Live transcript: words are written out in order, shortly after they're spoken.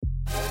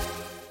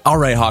All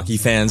right, hockey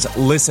fans,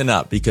 listen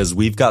up because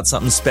we've got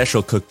something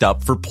special cooked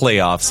up for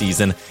playoff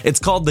season. It's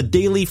called the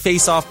Daily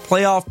Face-Off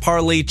Playoff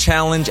Parlay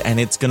Challenge, and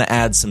it's going to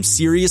add some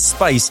serious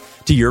spice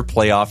to your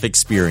playoff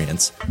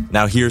experience.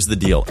 Now, here's the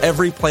deal.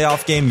 Every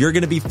playoff game, you're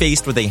going to be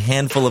faced with a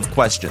handful of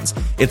questions.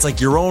 It's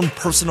like your own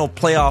personal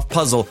playoff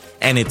puzzle,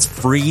 and it's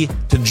free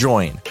to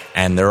join.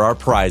 And there are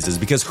prizes,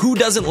 because who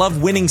doesn't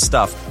love winning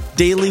stuff?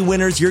 Daily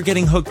winners, you're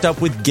getting hooked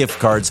up with gift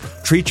cards.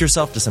 Treat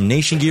yourself to some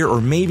Nation gear or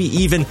maybe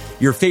even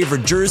your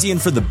favorite jersey.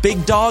 And for the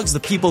big dogs, the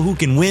people who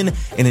can win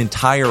an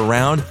entire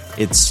round,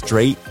 it's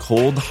straight,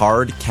 cold,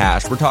 hard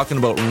cash. We're talking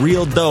about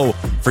real dough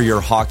for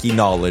your hockey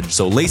knowledge.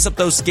 So lace up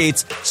those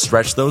skates,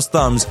 stretch those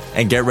thumbs,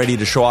 and get ready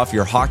to show off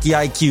your hockey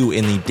IQ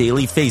in the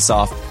Daily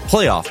Face-Off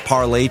Playoff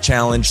Parlay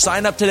Challenge.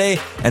 Sign up today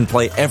and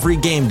play every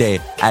game day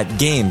at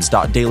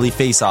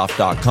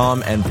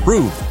games.dailyfaceoff.com and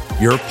prove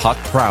your puck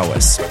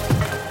prowess.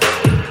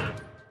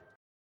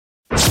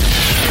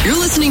 You're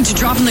listening to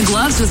Dropping the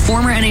Gloves with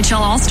former NHL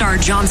All-Star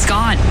John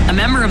Scott, a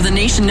member of the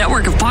Nation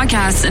network of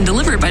podcasts and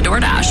delivered by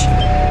DoorDash.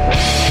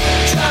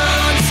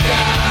 John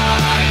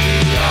Scott,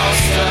 the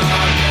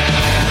All-Star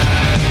man.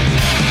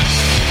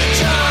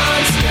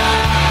 John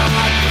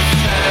Scott, the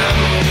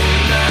family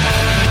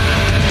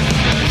man.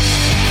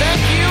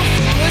 Thank you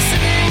for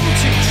listening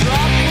to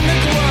Dropping the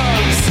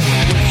Gloves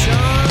with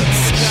John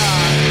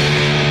Scott.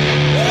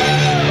 Woo!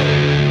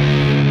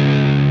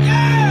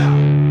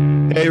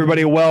 Yeah! Hey,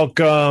 everybody,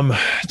 welcome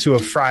to a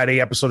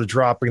Friday episode of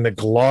Dropping the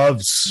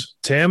Gloves.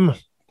 Tim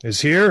is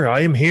here.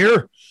 I am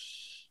here.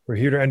 We're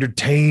here to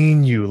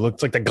entertain you.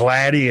 Looks like the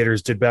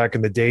gladiators did back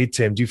in the day,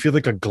 Tim. Do you feel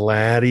like a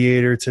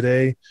gladiator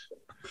today?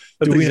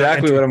 That's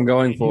exactly what I'm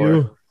going for.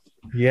 You?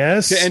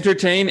 Yes. To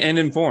entertain and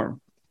inform.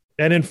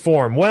 And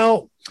inform.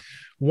 Well,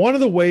 one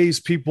of the ways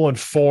people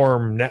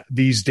inform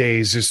these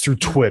days is through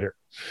Twitter.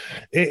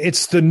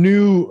 It's the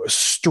new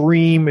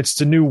stream. It's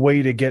the new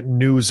way to get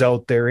news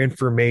out there,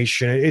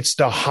 information. It's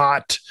the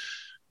hot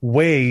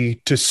way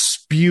to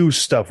spew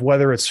stuff,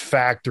 whether it's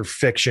fact or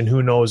fiction.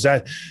 Who knows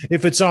that?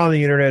 If it's on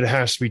the internet, it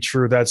has to be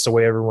true. That's the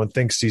way everyone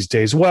thinks these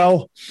days.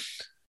 Well,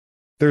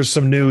 there's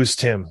some news,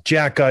 Tim.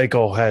 Jack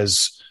Eichel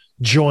has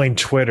joined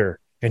Twitter,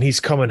 and he's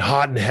coming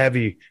hot and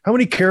heavy. How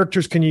many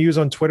characters can you use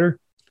on Twitter?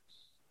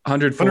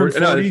 140?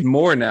 No, it's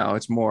more now.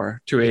 It's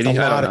more. 280.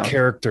 A lot of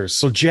characters.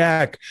 So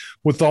Jack,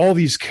 with all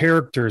these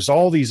characters,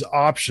 all these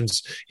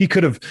options, he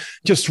could have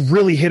just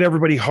really hit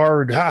everybody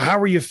hard. How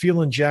are you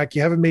feeling, Jack?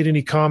 You haven't made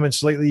any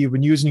comments lately. You've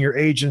been using your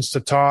agents to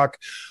talk.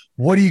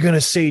 What are you going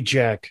to say,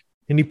 Jack?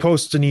 And he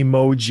posts an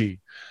emoji.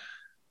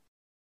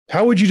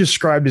 How would you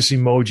describe this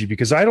emoji?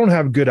 Because I don't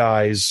have good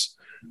eyes.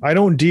 I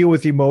don't deal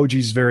with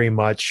emojis very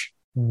much.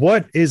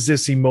 What is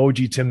this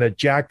emoji, Tim, that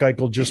Jack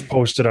Eichel just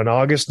posted on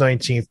August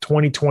 19th,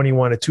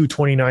 2021 at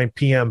 2:29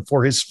 p.m.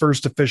 for his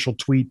first official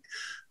tweet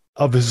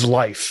of his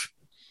life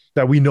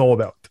that we know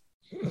about?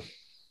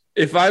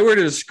 If I were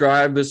to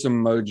describe this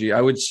emoji,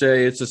 I would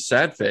say it's a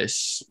sad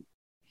face.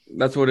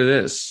 That's what it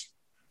is.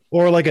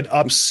 Or like an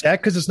upset,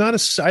 because it's not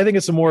I think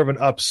it's more of an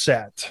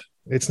upset.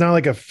 It's not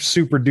like a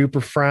super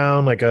duper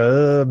frown, like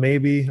a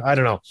maybe. I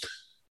don't know.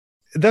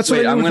 That's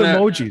what I mean with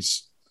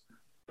emojis.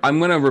 I'm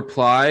going to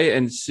reply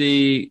and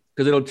see,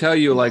 because it'll tell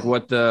you like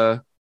what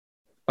here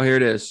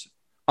it is.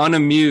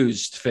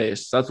 Unamused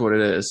face. That's what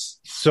it is.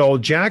 So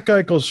Jack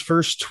Eichel's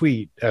first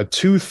tweet at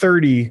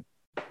 2:30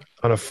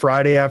 on a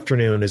Friday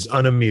afternoon is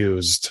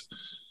unamused.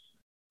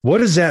 What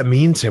does that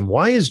mean, Tim?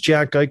 Why is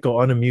Jack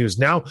Eichel unamused?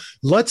 Now,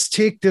 let's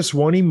take this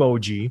one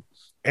emoji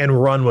and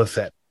run with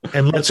it.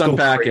 And let's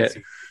unpack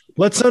it.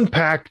 Let's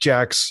unpack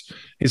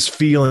his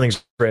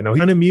feelings right now.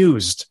 He's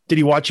unamused. Did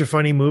he watch a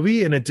funny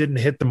movie and it didn't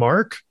hit the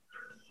mark?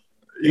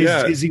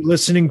 Is he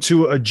listening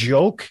to a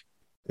joke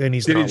and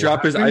did he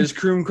drop his ice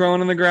cream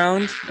cone on the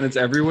ground and it's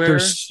everywhere?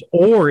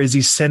 Or is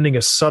he sending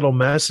a subtle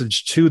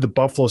message to the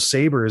Buffalo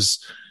Sabres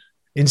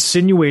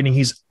insinuating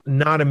he's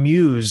not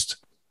amused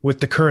with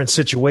the current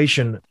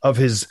situation of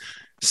his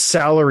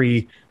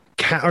salary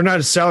or not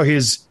his salary,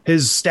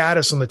 his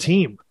status on the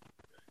team?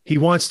 He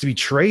wants to be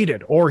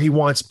traded or he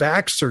wants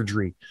back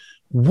surgery.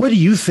 What do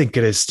you think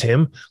it is,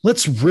 Tim?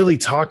 Let's really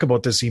talk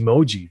about this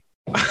emoji.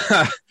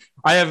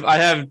 I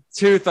have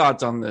two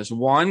thoughts on this.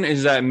 One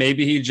is that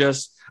maybe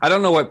I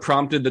don't know what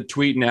prompted the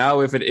tweet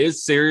now. If it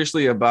is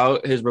seriously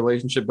about his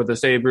relationship with the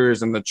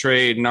Sabres and the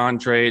trade,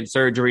 non-trade,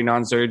 surgery,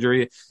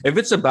 non-surgery, if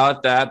it's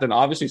about that, then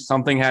obviously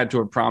something had to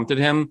have prompted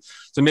him.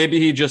 So maybe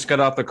he just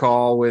got off the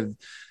call with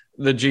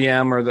the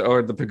GM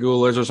or the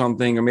Pagulas or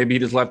something, or maybe he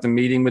just left a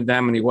meeting with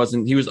them and he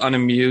was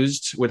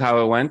unamused with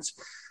how it went.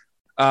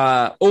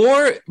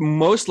 Or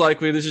most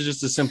likely this is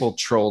just a simple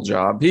troll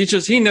job.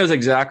 He knows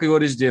exactly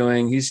what he's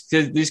doing.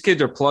 These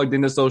kids are plugged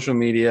into social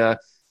media.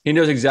 He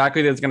knows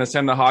exactly that it's going to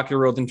send the hockey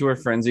world into a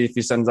frenzy if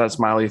he sends that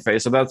smiley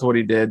face. So that's what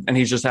he did. And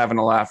he's just having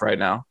a laugh right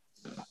now.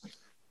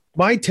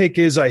 My take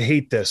is I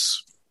hate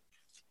this.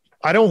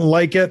 I don't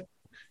like it.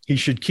 He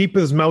should keep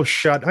his mouth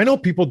shut. I know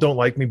people don't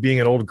like me being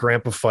an old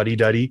grandpa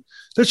fuddy-duddy.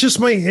 That's just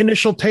my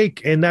initial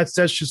take. And that's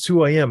just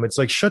who I am. It's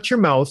like, shut your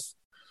mouth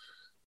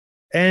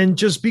and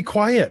just be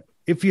quiet.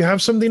 if you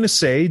have something to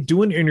say,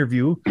 do an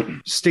interview,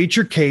 state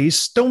your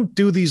case. Don't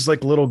do these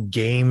like little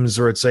games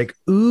where it's like,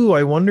 ooh,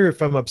 I wonder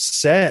if I'm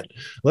upset.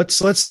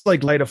 Let's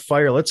like light a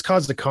fire. Let's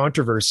cause the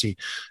controversy.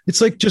 It's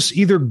like, just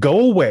either go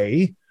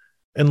away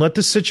and let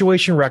the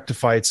situation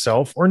rectify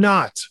itself or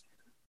not.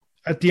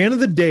 At the end of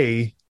the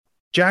day,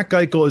 Jack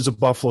Eichel is a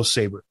Buffalo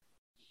Sabre.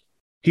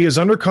 He is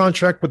under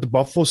contract with the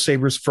Buffalo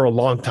Sabres for a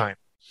long time.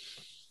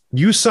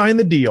 You signed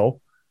the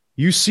deal.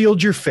 You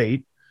sealed your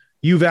fate.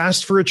 You've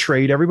asked for a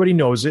trade. Everybody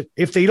knows it.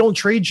 If they don't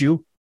trade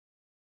you,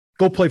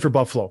 go play for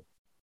Buffalo.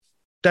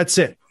 That's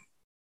it.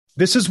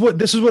 This is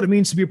what it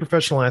means to be a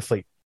professional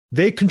athlete.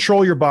 They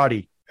control your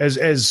body.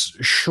 As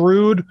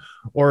shrewd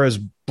or as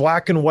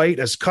black and white,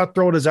 as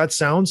cutthroat as that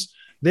sounds,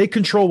 they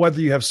control whether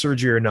you have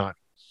surgery or not.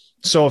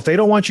 So if they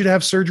don't want you to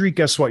have surgery,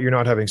 guess what? You're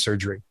not having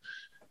surgery.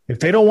 If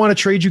they don't want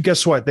to trade you,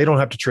 guess what? They don't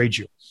have to trade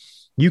you.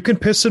 You can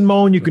piss and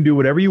moan. You can do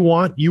whatever you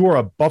want. You are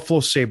a Buffalo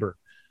Sabre.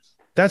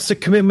 That's the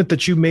commitment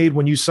that you made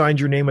when you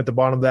signed your name at the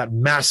bottom of that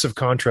massive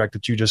contract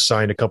that you just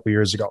signed a couple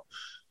years ago.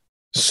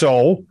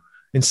 So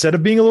instead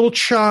of being a little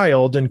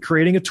child and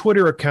creating a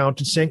Twitter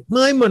account and saying,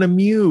 I'm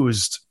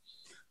unamused,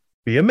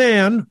 be a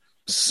man,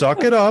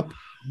 suck it up,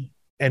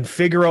 and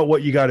figure out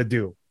what you got to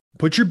do.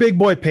 Put your big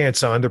boy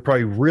pants on. They're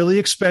probably really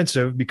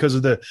expensive because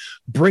of the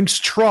Brinks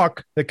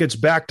truck that gets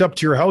backed up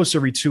to your house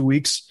every 2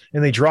 weeks,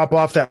 and they drop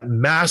off that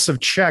massive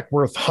check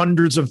worth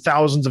hundreds of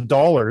thousands of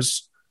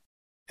dollars,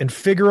 and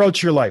figure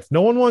out your life.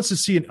 No one wants to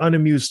see an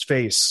unamused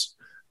face.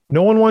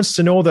 No one wants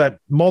to know that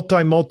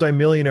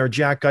multi-millionaire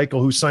Jack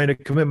Eichel, who signed a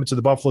commitment to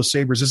the Buffalo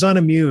Sabres, is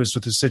unamused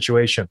with the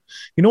situation.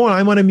 You know what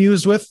I'm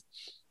unamused with?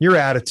 Your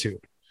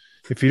attitude.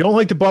 If you don't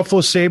like the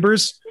Buffalo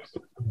Sabres,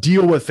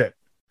 deal with it.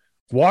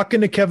 Walk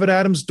into Kevin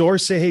Adams' door,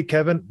 say, hey,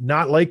 Kevin,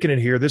 not liking it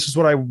here. This is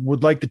what I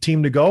would like the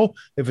team to go.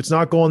 If it's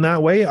not going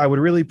that way, I would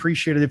really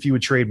appreciate it if you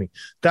would trade me.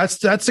 That's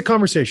the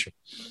conversation.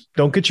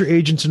 Don't get your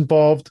agents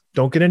involved.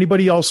 Don't get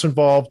anybody else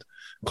involved.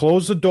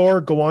 Close the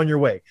door, go on your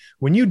way.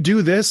 When you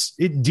do this,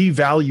 it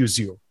devalues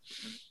you.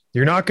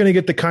 You're not going to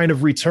get the kind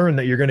of return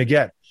that you're going to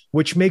get,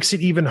 which makes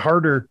it even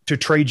harder to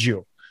trade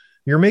you.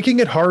 You're making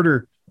it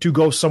harder to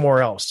go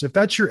somewhere else. If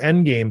that's your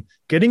end game,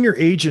 getting your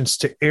agents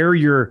to air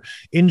your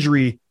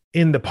injury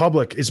in the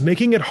public is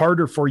making it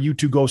harder for you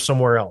to go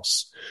somewhere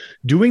else.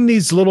 Doing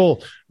these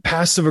little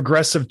passive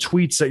aggressive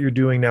tweets that you're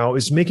doing now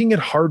is making it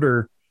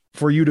harder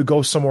for you to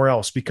go somewhere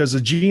else, because the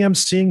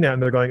GM's seeing that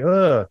and they're going,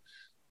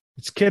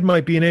 this kid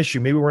might be an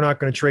issue. Maybe we're not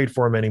going to trade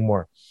for him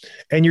anymore.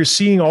 And you're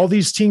seeing all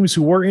these teams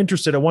who were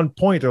interested at one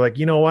point. They're like,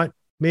 you know what?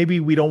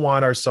 Maybe we don't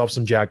want ourselves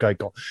some Jack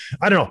Eichel.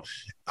 I don't know.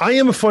 I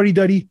am a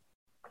fuddy-duddy.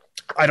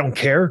 I don't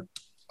care.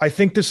 I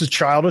think this is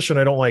childish and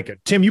I don't like it.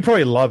 Tim, you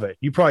probably love it.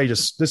 You probably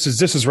just, this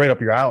is right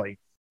up your alley.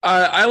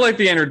 I like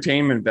the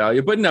entertainment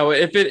value, but no,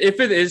 if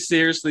it is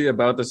seriously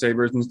about the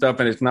Sabres and stuff,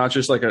 and it's not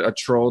just like a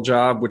troll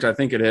job, which I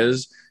think it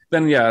is,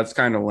 then yeah, it's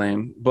kind of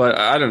lame. But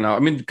I don't know. I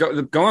mean,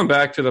 going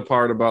back to the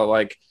part about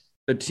like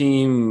the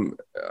team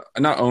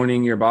not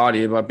owning your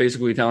body, but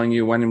basically telling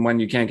you when and when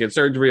you can't get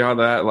surgery, how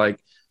that, like,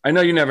 I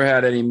know you never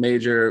had any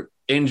major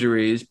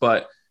injuries,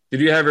 but did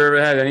you ever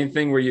had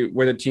anything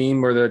where the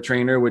team or the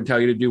trainer would tell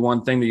you to do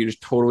one thing that you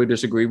just totally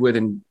disagreed with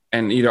and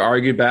either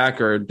argued back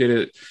or did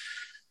it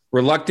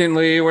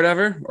reluctantly or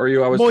whatever? Or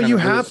you always, well, you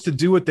have to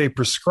do what they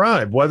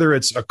prescribe, whether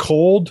it's a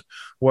cold,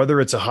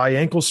 whether it's a high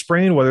ankle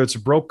sprain, whether it's a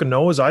broken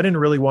nose. I didn't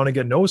really want to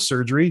get nose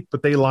surgery,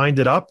 but they lined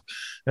it up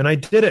and I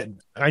did it.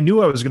 I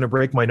knew I was going to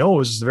break my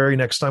nose the very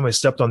next time I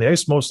stepped on the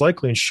ice, most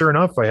likely. And sure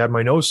enough, I had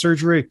my nose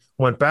surgery,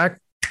 went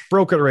back,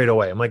 broke it right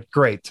away. I'm like,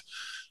 great.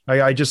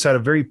 I just had a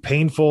very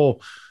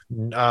painful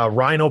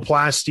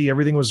rhinoplasty.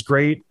 Everything was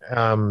great.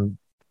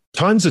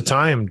 Tons of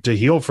time to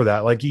heal for that.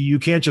 Like you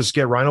can't just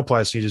get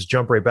rhinoplasty, you just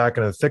jump right back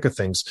into the thick of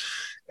things.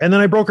 And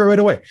then I broke it right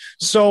away.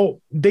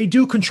 So they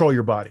do control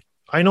your body.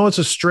 I know it's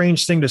a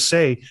strange thing to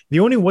say.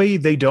 The only way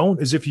they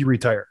don't is if you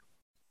retire.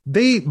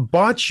 They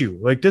bought you.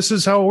 Like, this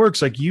is how it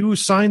works. Like, you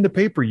signed the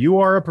paper. You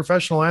are a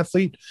professional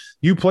athlete.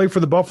 You play for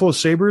the Buffalo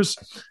Sabres.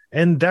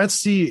 And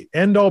that's the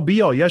end all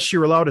be all. Yes,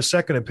 you're allowed a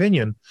second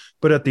opinion,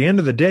 but at the end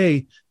of the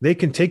day, they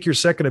can take your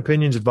second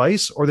opinion's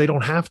advice or they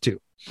don't have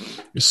to.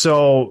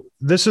 So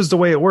this is the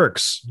way it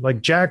works.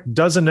 Like, Jack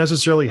doesn't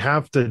necessarily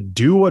have to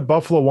do what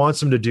Buffalo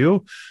wants him to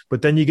do,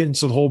 but then you get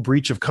into the whole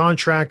breach of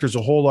contract. There's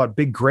a whole lot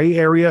big gray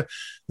area.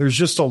 There's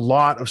just a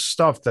lot of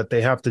stuff that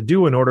they have to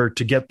do in order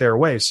to get their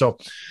way. So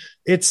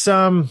it's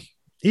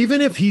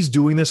even if he's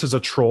doing this as a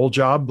troll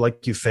job,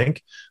 like you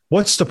think,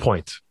 what's the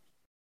point?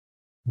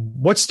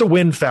 What's the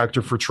win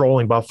factor for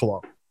trolling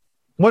Buffalo?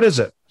 What is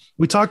it?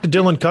 We talked to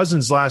Dylan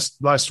Cousins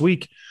last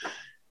week.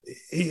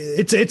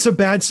 It's a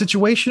bad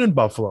situation in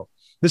Buffalo.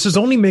 This is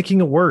only making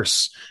it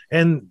worse.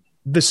 And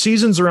the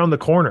season's around the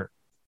corner.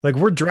 Like,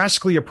 we're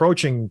drastically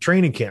approaching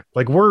training camp.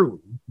 Like, we're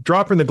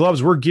dropping the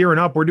gloves. We're gearing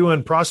up. We're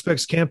doing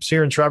prospects camps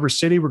here in Traverse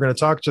City. We're going to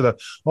talk to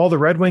all the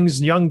Red Wings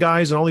and young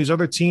guys and all these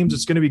other teams.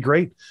 It's going to be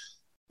great.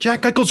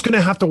 Jack Eichel's going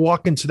to have to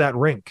walk into that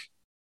rink.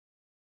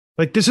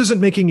 Like, this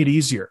isn't making it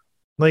easier.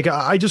 Like,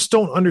 I just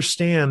don't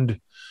understand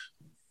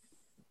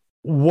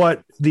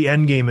what the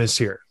end game is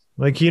here.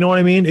 Like, you know what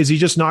I mean? Is he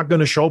just not going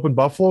to show up in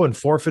Buffalo and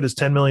forfeit his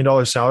 $10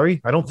 million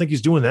salary? I don't think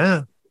he's doing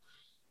that.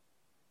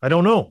 I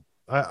don't know.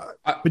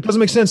 It doesn't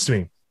make sense to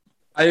me.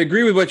 I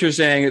agree with what you're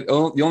saying.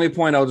 The only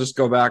point I'll just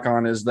go back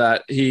on is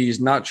that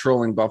he's not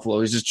trolling Buffalo.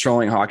 He's just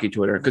trolling hockey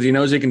Twitter because he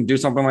knows he can do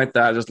something like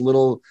that. Just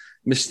little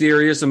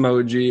mysterious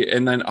emoji.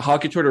 And then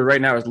hockey Twitter right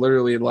now is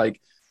literally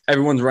like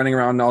everyone's running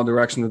around in all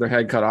directions with their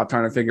head cut off,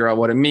 trying to figure out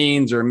what it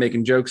means or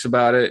making jokes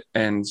about it.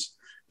 And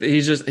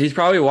he's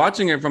probably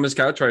watching it from his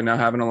couch right now,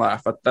 having a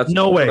laugh. That's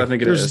no way. What I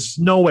think There's it is.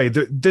 No way.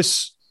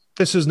 This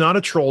is not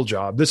a troll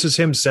job. This is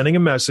him sending a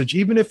message.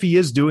 Even if he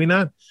is doing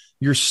that,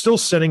 you're still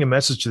sending a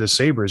message to the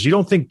Sabres. You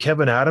don't think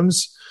Kevin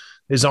Adams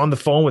is on the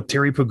phone with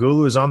Terry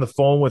Pagula, is on the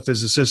phone with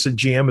his assistant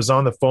GM, is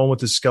on the phone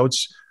with his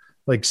scouts,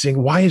 like saying,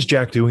 why is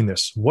Jack doing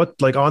this?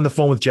 What, like on the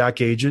phone with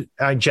Jack's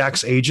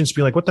agents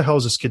being like, what the hell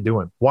is this kid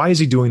doing? Why is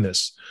he doing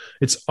this?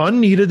 It's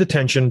unneeded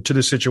attention to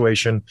the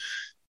situation.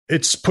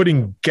 It's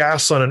putting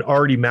gas on an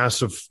already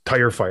massive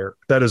tire fire.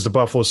 That is the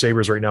Buffalo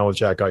Sabres right now with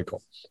Jack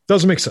Eichel.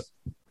 Doesn't make sense.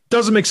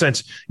 Doesn't make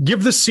sense.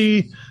 Give the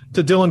C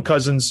to Dylan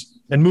Cousins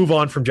and move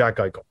on from Jack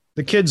Eichel.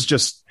 The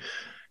kid's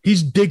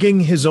he's digging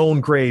his own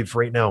grave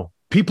right now.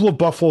 People of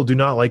Buffalo do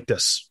not like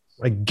this.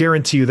 I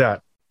guarantee you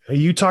that.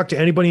 You talk to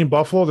anybody in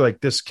Buffalo, they're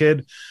like, this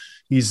kid,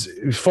 he's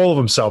full of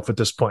himself at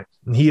this point.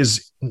 And he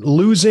is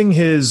losing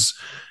his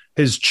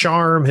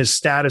charm, his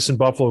status in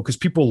Buffalo because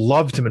people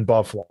loved him in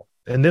Buffalo.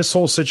 And this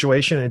whole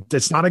situation,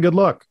 it's not a good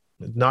look.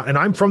 And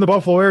I'm from the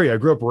Buffalo area. I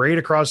grew up right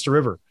across the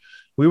river.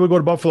 We would go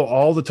to Buffalo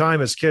all the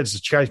time as kids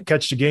to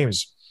catch the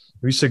games.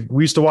 We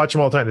used to watch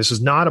them all the time. This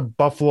is not a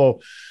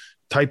Buffalo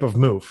type of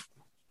move.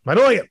 I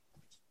don't like it.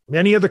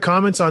 Any other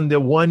comments on the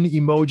one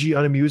emoji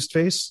unamused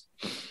face?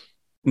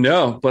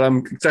 No, but I'm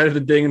excited to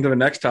dig into the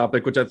next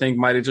topic, which I think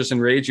might have just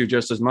enraged you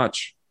just as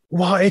much.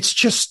 Well, it's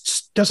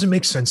just doesn't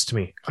make sense to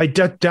me.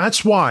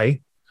 That's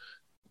why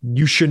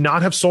you should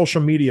not have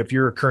social media if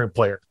you're a current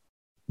player.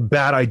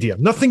 Bad idea.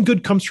 Nothing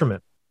good comes from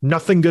it.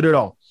 Nothing good at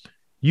all.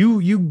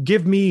 You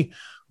give me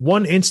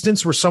one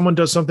instance where someone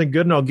does something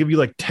good, and I'll give you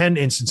like 10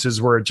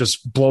 instances where it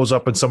just blows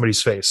up in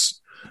somebody's face.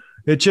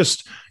 It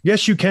just,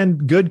 yes,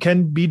 good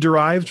can be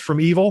derived from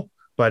evil,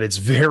 but it's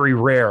very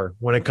rare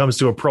when it comes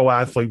to a pro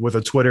athlete with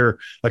a Twitter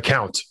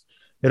account.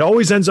 It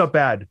always ends up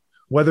bad,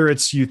 whether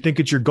you think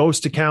it's your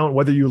ghost account,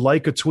 whether you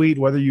like a tweet,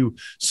 whether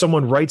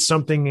someone writes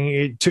something,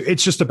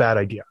 it's just a bad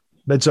idea.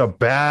 That's a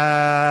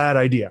bad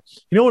idea.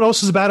 You know what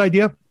else is a bad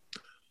idea?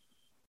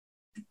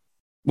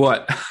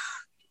 What?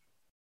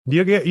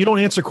 You don't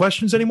answer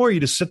questions anymore. You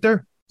just sit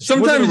there.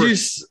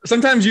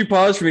 Sometimes you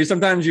pause for me,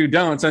 sometimes you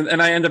don't,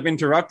 and I end up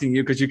interrupting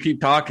you because you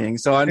keep talking.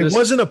 So it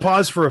wasn't a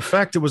pause for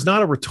effect. It was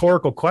not a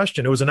rhetorical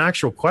question. It was an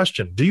actual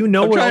question. Do you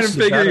know what else? I'm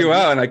trying to figure you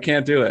out, and I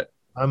can't do it.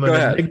 I'm an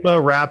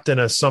enigma wrapped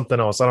in something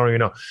else. I don't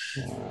even know.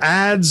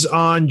 Ads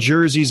on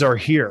jerseys are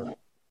here.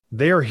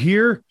 They are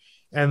here,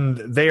 and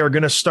they are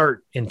going to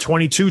start in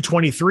 22,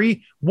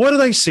 23. What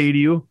did I say to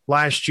you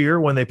last year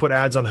when they put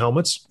ads on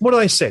helmets? What did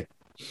I say?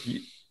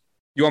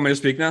 You want me to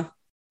speak now?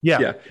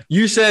 Yeah.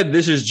 You said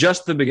this is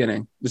just the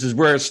beginning. This is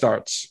where it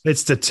starts.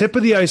 It's the tip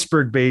of the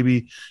iceberg,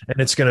 baby. And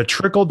it's going to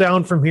trickle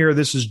down from here.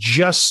 This is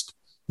just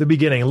the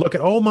beginning. Look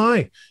at, oh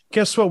my,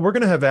 guess what? We're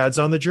going to have ads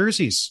on the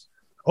jerseys.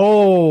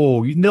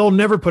 Oh, they'll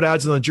never put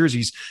ads on the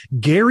jerseys.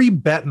 Gary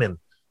Bettman,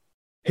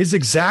 his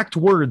exact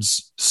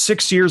words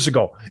 6 years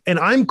ago. And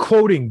I'm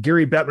quoting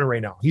Gary Bettman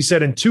right now. He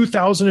said in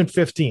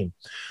 2015,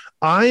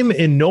 I'm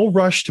in no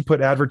rush to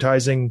put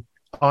advertising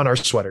on our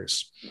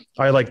sweaters.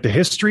 I like the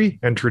history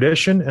and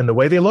tradition and the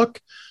way they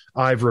look.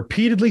 I've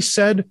repeatedly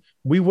said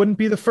we wouldn't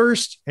be the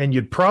first, and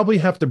you'd probably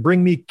have to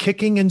bring me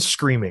kicking and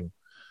screaming.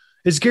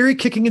 Is Gary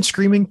kicking and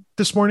screaming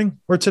this morning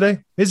or today?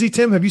 Is he,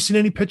 Tim? Have you seen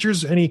any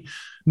pictures, any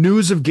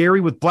news of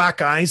Gary with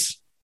black eyes?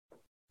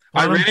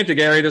 I ran into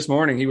Gary this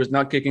morning. He was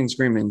not kicking and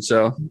screaming,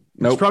 so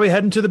nope. He's probably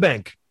heading to the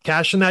bank,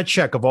 cashing that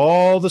check of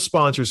all the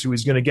sponsors who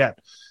he's going to get,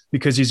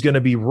 because he's going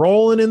to be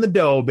rolling in the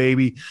dough,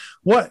 baby.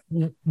 What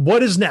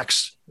is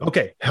next?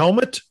 Okay,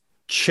 helmet,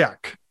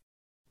 check.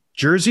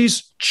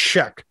 Jerseys,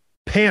 check.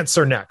 Pants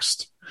are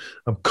next.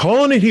 I'm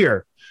calling it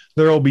here.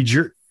 There will be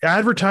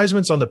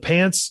advertisements on the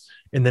pants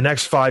in the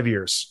next 5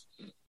 years.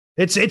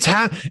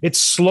 It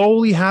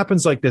slowly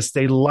happens like this.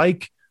 They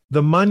like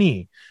the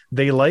money.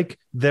 They like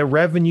the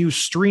revenue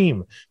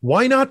stream.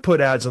 Why not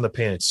put ads on the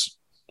pants?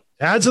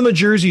 Ads on the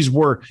jerseys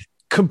were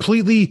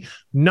completely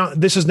not.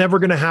 This is never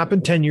going to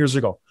happen 10 years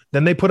ago.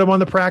 Then they put them on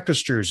the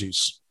practice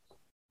jerseys.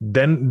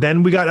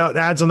 Then we got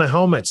ads on the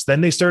helmets.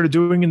 Then they started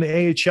doing in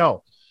the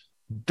AHL.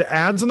 The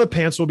ads on the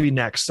pants will be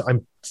next.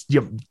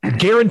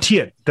 Guarantee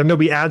it. Then there'll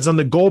be ads on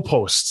the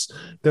goalposts.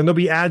 Then there'll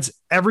be ads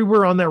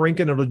everywhere on that rink,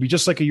 and it'll be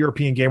just like a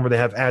European game where they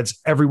have ads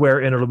everywhere,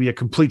 and it'll be a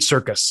complete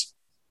circus.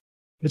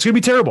 It's going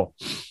to be terrible.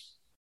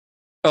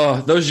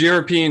 Oh, those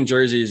European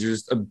jerseys are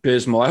just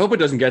abysmal. I hope it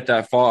doesn't get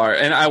that far.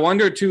 And I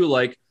wonder too,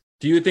 like,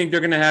 do you think they're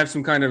going to have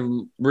some kind of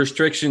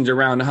restrictions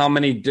around how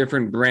many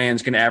different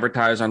brands can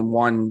advertise on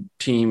one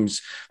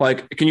team's?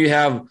 Like, can you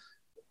have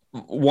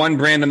one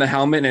brand on the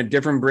helmet and a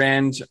different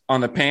brand on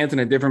the pants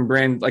and a different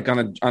brand like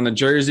on the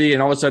jersey,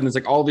 and all of a sudden it's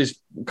like all these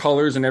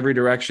colors in every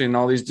direction and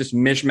all these just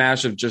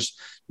mishmash of just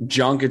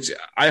junk.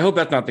 I hope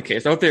that's not the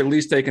case. I hope they at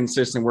least stay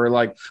consistent where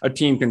like a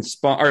team can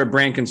or a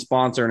brand can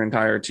sponsor an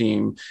entire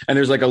team and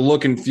there's like a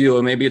look and feel,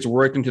 and maybe it's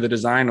worked into the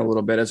design a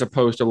little bit as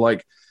opposed to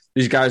like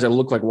these guys that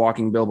look like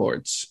walking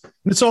billboards.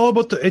 It's all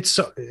about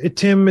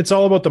Tim, it's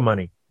all about the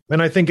money.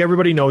 And I think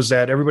everybody knows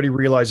that. Everybody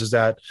realizes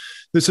that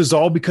this is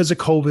all because of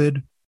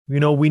COVID. You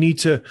know, we need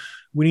to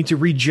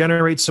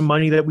regenerate some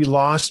money that we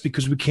lost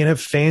because we can't have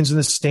fans in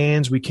the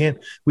stands. We can't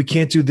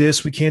do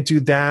this. We can't do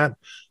that.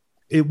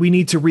 We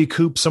need to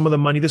recoup some of the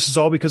money. This is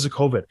all because of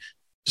COVID.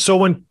 So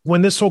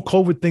when this whole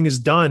COVID thing is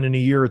done in a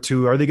year or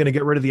two, are they going to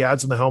get rid of the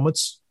ads on the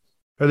helmets?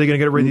 Are they going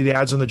to get rid of the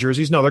ads on the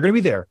jerseys? No, they're going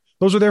to be there.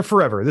 Those are there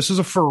forever. This is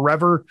a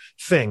forever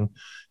thing.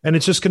 And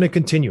it's just going to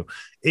continue.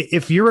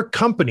 If you're a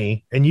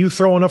company and you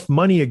throw enough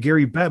money at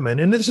Gary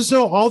Bettman, and this is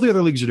all the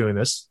other leagues are doing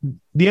this.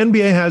 The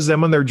NBA has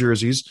them on their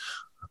jerseys.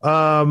 The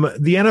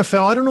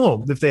NFL, I don't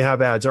know if they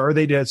have ads, or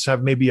they just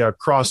have maybe a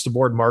across the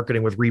board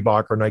marketing with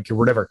Reebok or Nike or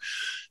whatever.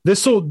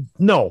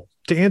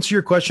 To answer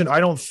your question, I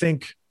don't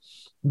think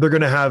they're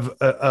going to have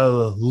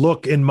a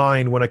look in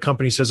mind when a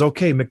company says,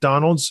 okay,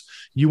 McDonald's,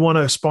 you want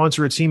to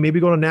sponsor a team,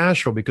 maybe go to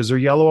Nashville because they're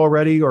yellow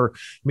already, or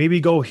maybe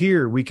go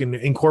here. We can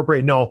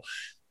incorporate. No.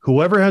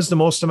 Whoever has the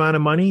most amount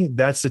of money,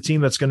 that's the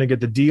team that's going to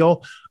get the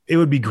deal. It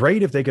would be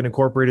great if they can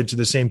incorporate it into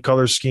the same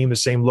color scheme, the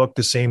same look,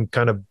 the same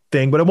kind of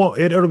thing, but it won't.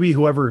 It'll be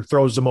whoever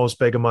throws the most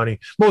bag of money,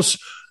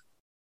 most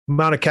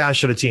amount of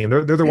cash at a team.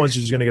 They're the ones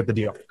who's going to get the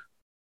deal.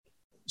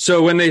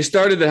 So when they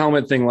started the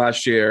helmet thing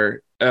last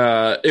year,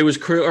 it was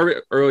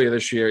earlier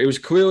this year. It was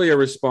clearly a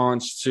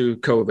response to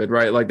COVID,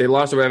 right? Like they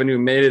lost the revenue,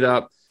 made it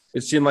up.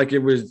 It seemed like it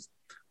was.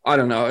 I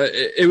don't know.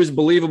 It was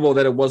believable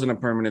that it wasn't a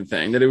permanent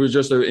thing, that it was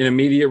just an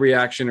immediate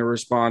reaction or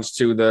response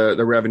to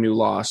the revenue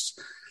loss.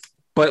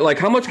 But like,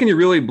 how much can you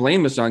really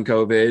blame this on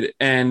COVID?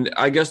 And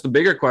I guess the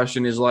bigger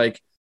question is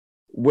like,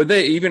 would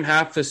they even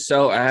have to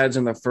sell ads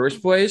in the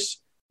first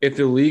place if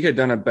the league had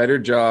done a better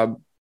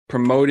job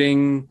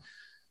promoting,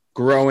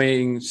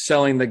 growing,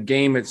 selling the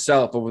game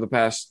itself over the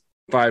past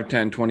 5,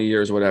 10, 20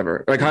 years,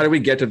 whatever? Like, how did we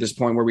get to this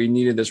point where we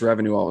needed this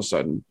revenue all of a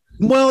sudden?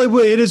 Well,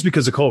 it is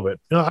because of COVID.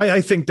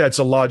 I think that's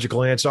a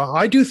logical answer.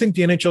 I do think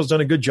the NHL has done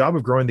a good job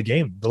of growing the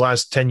game the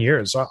last 10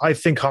 years. I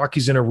think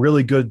hockey's in a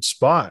really good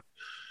spot.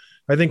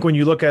 I think when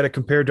you look at it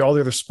compared to all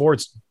the other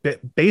sports,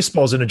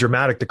 baseball's in a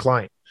dramatic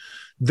decline.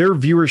 Their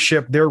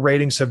viewership, their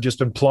ratings have just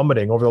been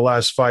plummeting over the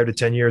last 5 to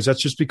 10 years.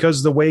 That's just because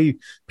of the way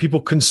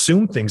people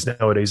consume things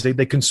nowadays.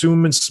 They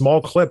consume in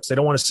small clips. They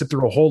don't want to sit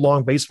through a whole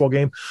long baseball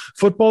game.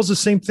 Football's the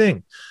same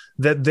thing.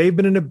 That they've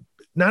been in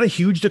not a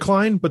huge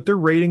decline, but their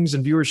ratings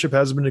and viewership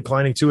has been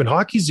declining too. And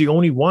hockey's the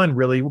only one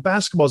really. Well,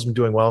 basketball's been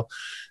doing well.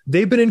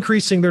 They've been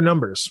increasing their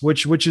numbers,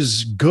 which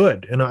is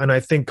good. And I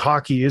think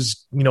hockey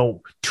is,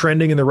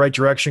 trending in the right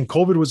direction.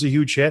 COVID was a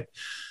huge hit.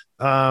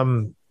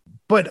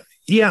 But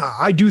yeah,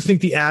 I do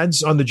think the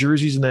ads on the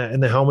jerseys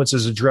and the helmets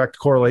is a direct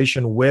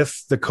correlation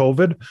with the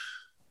COVID.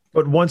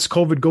 But once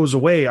COVID goes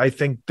away, I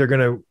think they're going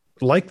to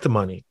like the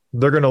money.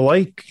 They're going to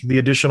like the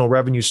additional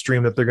revenue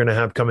stream that they're going to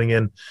have coming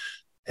in.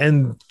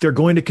 And they're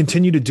going to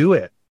continue to do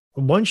it.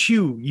 Once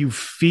you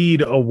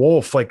feed a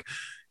wolf, like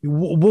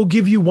we'll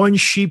give you one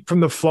sheep from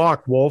the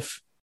flock,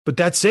 wolf, but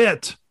that's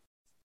it.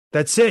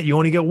 That's it. You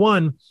only get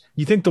one.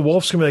 You think the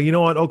wolf's going to be like, you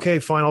know what? Okay,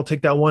 fine. I'll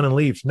take that one and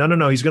leave.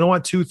 No. He's going to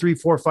want 2, 3,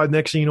 4, 5.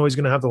 Next thing you know, he's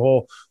going to have the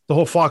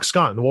whole flock's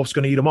gone. The wolf's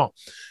going to eat them all.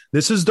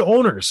 This is the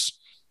owners.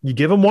 You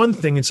give them one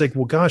thing. It's like,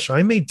 well, gosh,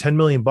 I made $10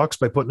 million by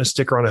putting a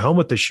sticker on a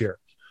helmet this year.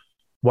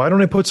 Why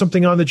don't I put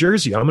something on the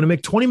jersey? I'm going to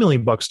make $20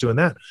 million doing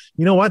that.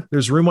 You know what?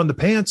 There's room on the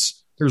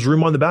pants. There's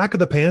room on the back of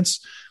the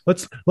pants.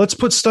 Let's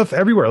put stuff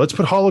everywhere. Let's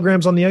put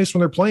holograms on the ice when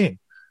they're playing.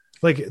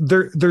 Like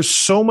there's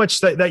so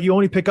much that you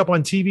only pick up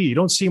on TV. You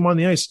don't see them on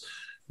the ice.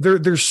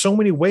 There's so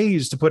many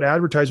ways to put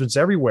advertisements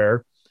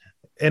everywhere,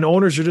 and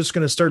owners are just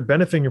going to start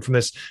benefiting from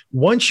this.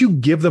 Once you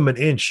give them an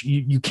inch,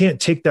 you can't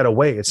take that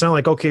away. It's not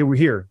like, okay, we're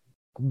here.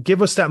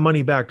 Give us that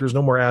money back. There's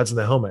no more ads in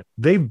the helmet.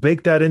 They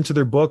bake that into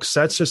their books.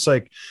 That's just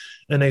like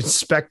an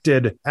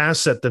expected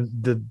asset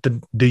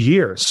the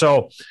year.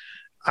 So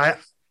I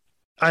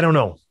don't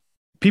know.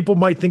 People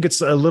might think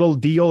it's a little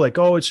deal, like,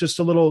 oh, it's just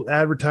a little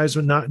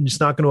advertisement, it's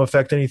not going to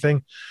affect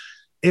anything.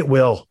 It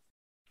will.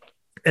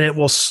 And it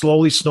will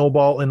slowly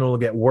snowball, and it'll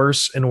get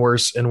worse and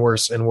worse and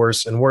worse and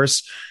worse and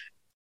worse.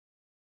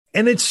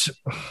 And it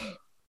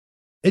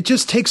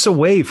just takes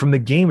away from the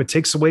game. It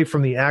takes away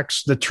from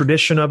the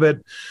tradition of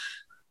it.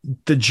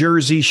 The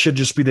jersey should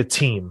just be the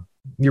team.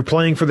 You're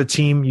playing for the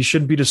team. You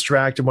shouldn't be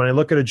distracted. When I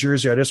look at a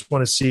jersey, I just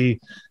want to see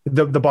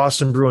the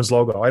Boston Bruins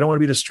logo. I don't want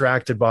to be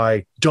distracted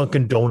by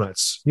Dunkin'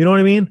 Donuts. You know what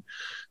I mean?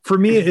 For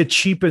me, it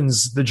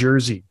cheapens the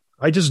jersey.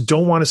 I just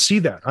don't want to see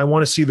that. I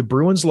want to see the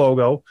Bruins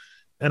logo,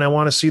 and I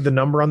want to see the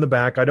number on the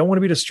back. I don't want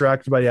to be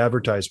distracted by the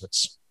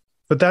advertisements.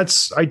 But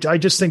I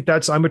just think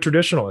I'm a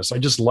traditionalist. I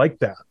just like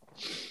that.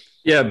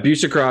 Yeah,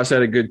 Bucicross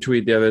had a good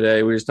tweet the other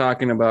day. We was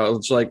talking about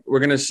it's like we're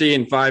gonna see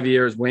in 5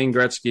 years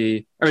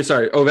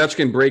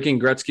Ovechkin breaking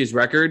Gretzky's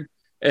record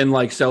and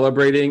like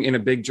celebrating in a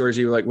big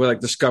jersey with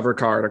Discover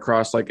card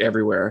across like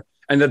everywhere,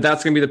 and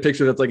that's gonna be the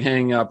picture that's like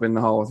hanging up in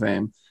the Hall of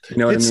Fame. You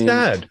know what I mean? It's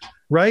sad,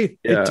 right?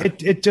 Yeah.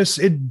 It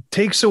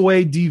takes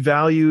away,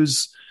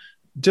 devalues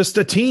just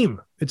a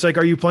team. It's like,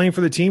 are you playing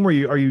for the team or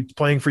are you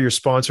playing for your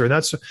sponsor?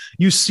 And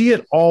you see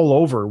it all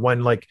over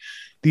when like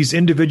these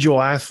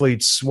individual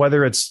athletes,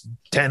 whether it's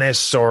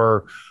tennis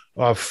or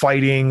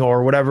fighting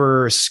or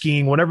whatever,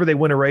 skiing, whenever they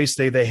win a race,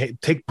 they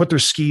put their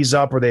skis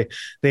up or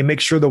they make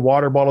sure the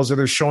water bottles are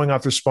there showing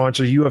off their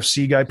sponsor.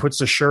 UFC guy puts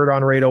the shirt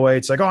on right away.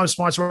 It's like, oh, I'm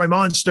sponsored by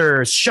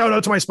Monster. Shout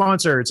out to my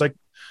sponsor. It's like,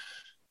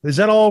 is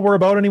that all we're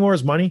about anymore?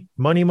 Is money?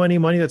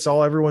 That's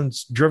all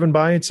everyone's driven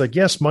by. It's like,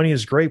 yes, money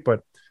is great,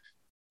 but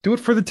do it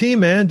for the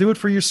team, man. Do it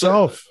for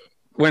yourself.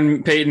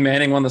 When Peyton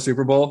Manning won the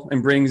Super Bowl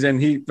and brings in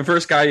the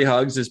first guy he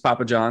hugs is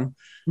Papa John.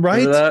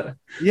 Right. That?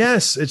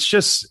 Yes. It's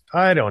just,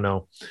 I don't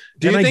know.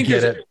 Do you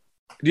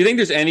think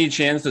there's any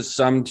chance that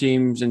some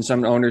teams and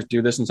some owners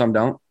do this and some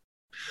don't?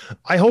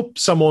 I hope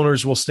some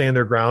owners will stand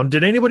their ground.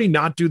 Did anybody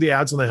not do the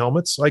ads on the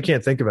helmets? I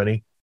can't think of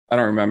any. I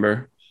don't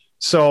remember.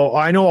 So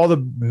I know all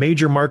the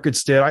major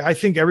markets did. I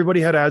think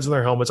everybody had ads on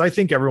their helmets. I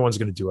think everyone's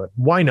going to do it.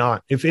 Why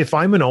not? If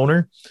I'm an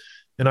owner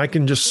and I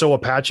can just sew a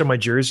patch on my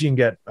jersey and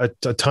get a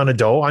ton of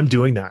dough, I'm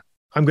doing that.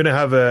 I'm going to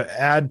have an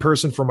ad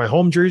person for my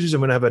home jerseys.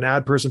 I'm going to have an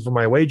ad person for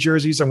my away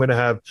jerseys. I'm going to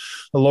have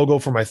a logo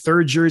for my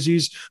third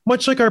jerseys.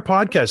 Much like our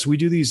podcast, we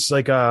do these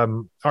like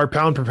our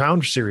pound per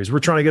pound series. We're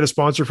trying to get a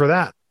sponsor for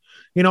that.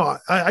 You know,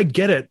 I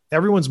get it.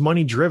 Everyone's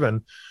money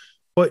driven,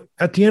 but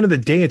at the end of the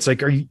day, it's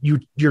like,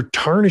 you're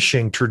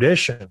tarnishing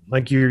tradition.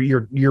 Like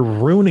you're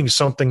ruining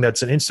something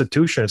that's an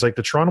institution. It's like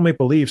the Toronto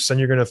Maple Leafs, and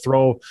you're going to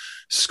throw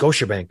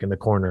Scotiabank in the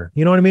corner.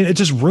 You know what I mean? It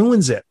just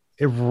ruins it.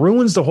 It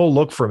ruins the whole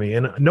look for me.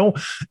 And no,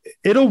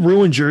 it'll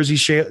ruin jersey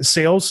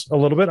sales a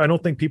little bit. I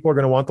don't think people are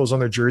going to want those on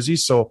their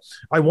jerseys. So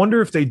I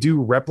wonder if they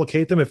do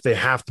replicate them, if they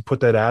have to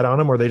put that ad on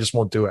them, or they just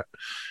won't do it.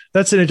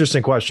 That's an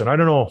interesting question. I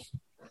don't know.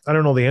 I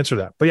don't know the answer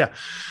to that. But yeah,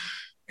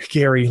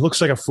 Gary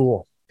looks like a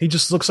fool. He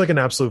just looks like an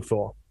absolute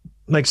fool.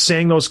 Like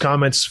saying those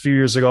comments a few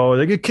years ago,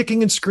 they get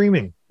kicking and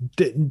screaming.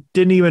 Didn't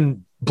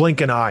even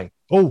blink an eye.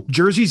 Oh,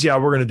 jerseys. Yeah,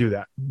 we're going to do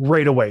that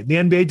right away. The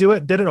NBA do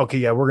it. Did it? Okay.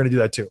 Yeah, we're going to do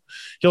that too.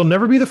 He'll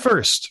never be the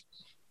first,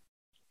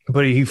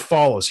 but he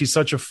follows. He's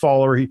such a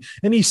follower.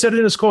 He said it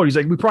in his quote. He's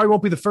like, we probably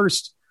won't be the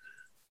first.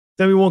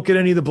 Then we won't get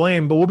any of the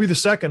blame, but we'll be the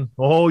second.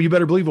 Oh, you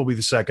better believe we'll be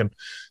the second.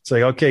 It's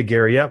like, okay,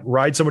 Gary, yep,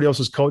 ride somebody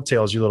else's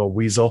coattails, you little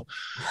weasel.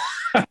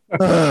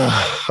 All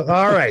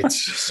right.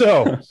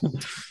 So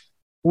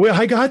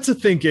I got to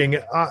thinking,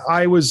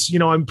 I was,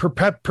 I'm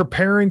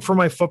preparing for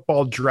my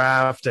football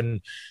draft, and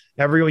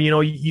everyone,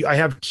 I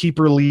have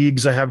keeper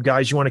leagues. I have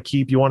guys you want to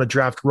keep. You want to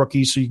draft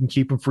rookies so you can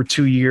keep them for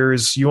 2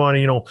 years. You want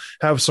to,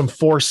 have some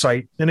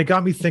foresight. And it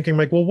got me thinking,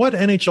 like, well, what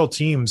NHL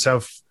teams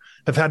have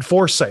had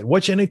foresight?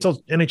 Which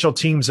NHL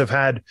teams have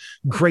had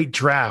great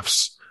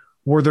drafts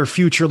where their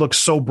future looks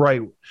so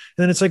bright? And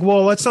then it's like,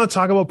 well, let's not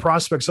talk about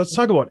prospects. Let's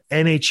talk about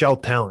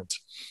NHL talent.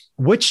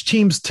 Which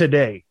teams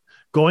today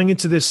going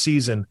into this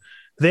season,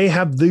 they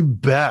have the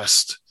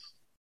best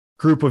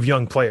group of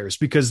young players?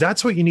 Because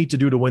that's what you need to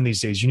do to win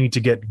these days. You need to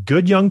get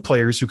good young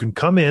players who can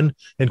come in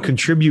and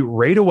contribute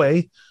right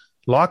away,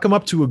 lock them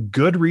up to a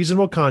good,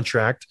 reasonable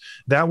contract.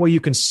 That way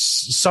you can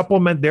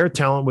supplement their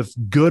talent with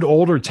good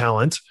older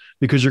talent,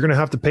 because you're going to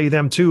have to pay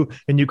them too.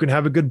 And you can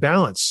have a good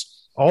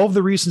balance. All of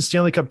the recent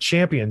Stanley Cup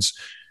champions,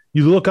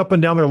 you look up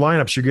and down their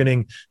lineups, you're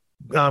getting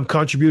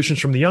contributions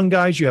from the young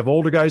guys. You have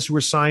older guys who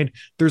are signed.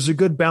 There's a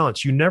good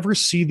balance. You never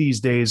see these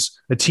days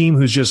a team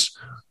who's just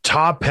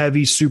top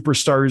heavy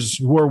superstars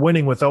who are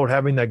winning without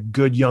having that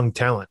good young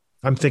talent.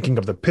 I'm thinking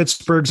of the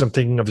Pittsburghs. I'm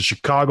thinking of the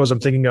Chicagos.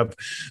 I'm thinking of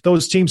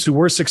those teams who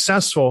were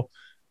successful,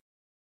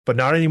 but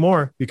not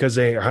anymore, because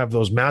they have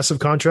those massive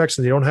contracts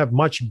and they don't have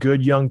much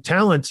good young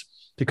talent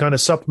to kind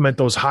of supplement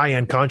those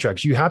high-end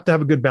contracts. You have to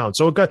have a good balance.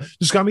 So it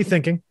just got me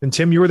thinking, and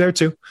Tim, you were there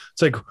too.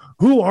 It's like,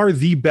 who are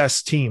the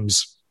best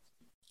teams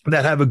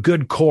that have a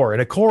good core?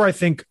 And a core, I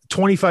think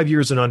 25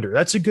 years and under,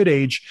 that's a good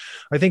age.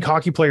 I think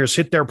hockey players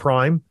hit their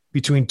prime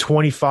between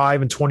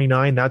 25 and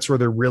 29. That's where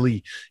they're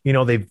really,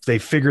 they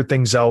figured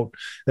things out.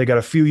 They got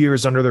a few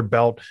years under their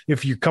belt.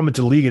 If you're coming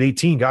to the league at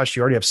 18, gosh,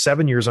 you already have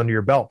 7 years under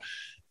your belt,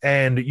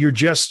 and you're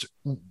just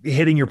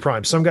hitting your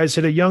prime. Some guys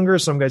hit it younger,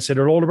 some guys hit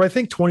it older, but I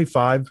think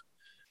 25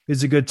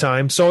 is a good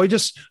time. So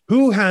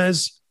who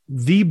has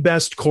the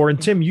best core?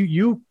 And Tim,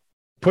 you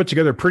put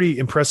together a pretty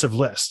impressive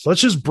list.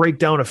 Let's just break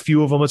down a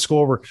few of them. Let's go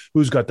over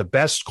who's got the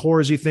best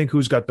cores, you think,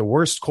 who's got the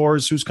worst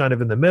cores, who's kind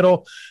of in the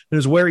middle, and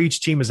is where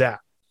each team is at.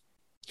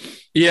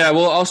 Yeah,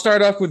 well, I'll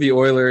start off with the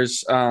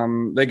Oilers.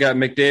 They got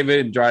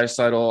McDavid,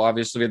 Draisaitl,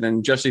 obviously,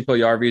 then Jesse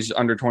Puljujarvi's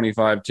under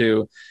 25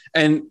 too.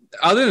 And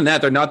other than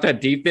that, they're not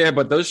that deep there,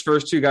 but those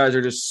first two guys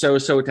are just so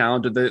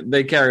talented.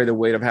 They carry the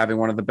weight of having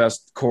one of the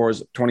best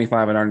cores,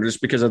 25 and under,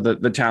 just because of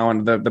the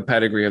talent, the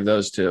pedigree of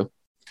those two.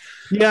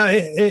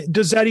 Yeah,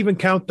 does that even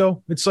count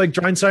though? It's like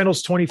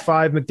Draisaitl's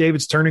 25,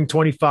 McDavid's turning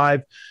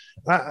 25.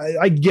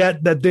 I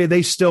get that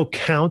they still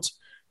count,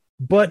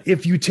 but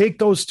if you take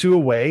those two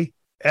away,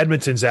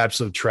 Edmonton's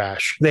absolute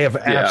trash. They have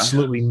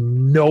absolutely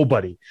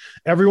nobody.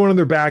 Everyone on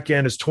their back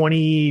end is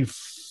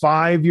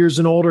 25 years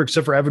and older,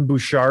 except for Evan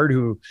Bouchard,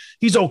 who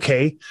he's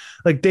okay.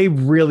 Like, they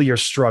really are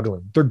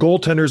struggling. Their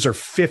goaltenders are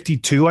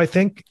 52, I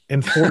think,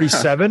 and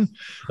 47.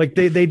 Like,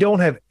 they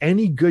don't have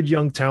any good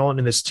young talent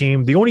in this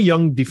team. The only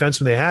young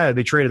defenseman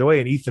they traded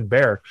away, in Ethan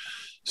Bear.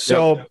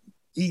 So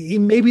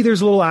maybe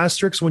there's a little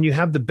asterisk when you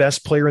have the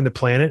best player in the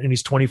planet and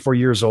he's 24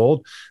 years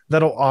old.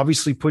 That'll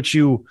obviously put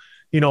you,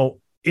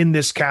 in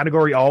this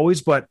category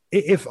always. But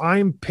if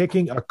I'm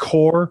picking a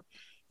core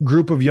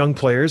group of young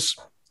players,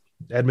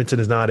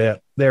 Edmonton is not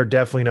it. They're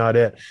definitely not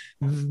it.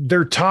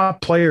 Their top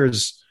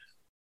players,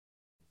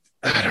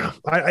 I don't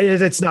know.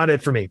 It's not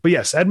it for me. But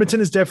yes, Edmonton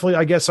is definitely,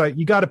 I guess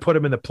you got to put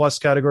them in the plus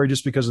category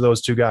just because of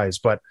those two guys.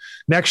 But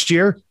next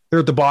year, they're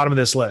at the bottom of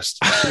this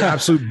list. The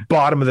absolute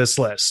bottom of this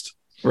list.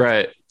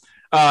 Right.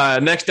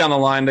 Next down the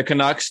line, the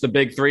Canucks, the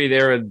big three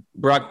there,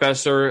 Brock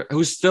Besser,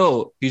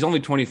 he's only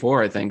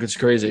 24, I think. It's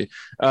crazy.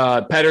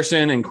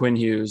 Pettersson and Quinn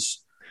Hughes.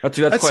 That's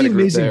quite the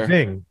amazing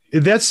thing.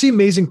 That's the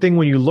amazing thing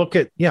when you look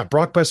at,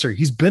 Brock Besser.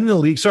 He's been in the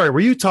league. Sorry,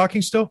 were you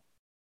talking still?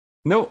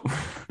 No.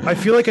 I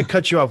feel like I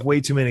cut you off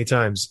way too many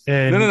times.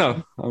 And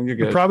No. You're good.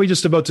 You're probably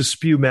just about to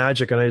spew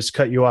magic and I just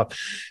cut you off.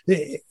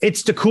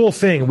 It's the cool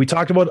thing. We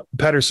talked about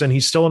Pettersson.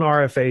 He's still an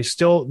RFA,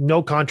 still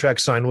no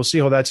contract signed. We'll see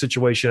how that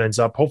situation ends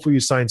up. Hopefully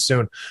you sign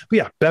soon.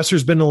 But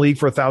Besser's been in the league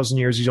for 1,000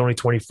 years. He's only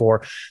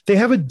 24. They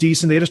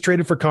just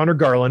traded for Connor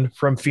Garland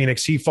from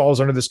Phoenix. He falls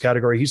under this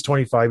category. He's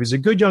 25. He's a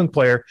good young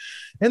player.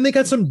 And they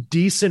got some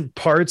decent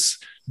parts.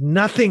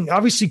 Nothing.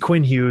 Obviously,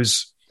 Quinn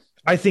Hughes,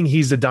 I think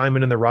he's the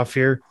diamond in the rough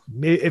here.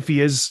 If he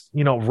is,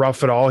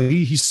 rough at all,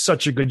 he's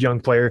such a good young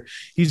player.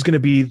 He's going to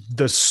be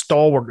the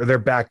stalwart of their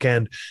back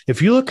end.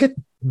 If you look at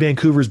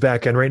Vancouver's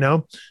back end right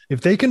now,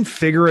 if they can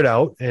figure it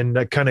out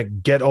and kind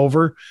of get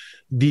over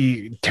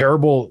the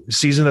terrible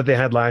season that they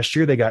had last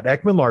year, they got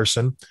Ekman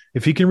Larsson.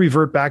 If he can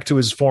revert back to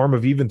his form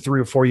of even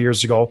 3 or 4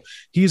 years ago,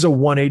 he's a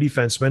 180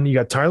 defenseman. You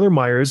got Tyler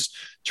Myers,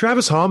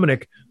 Travis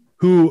Hominick,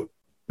 who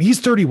he's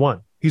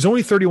 31. He's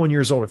only 31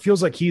 years old. It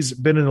feels like he's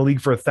been in the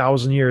league for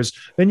 1,000 years.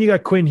 Then you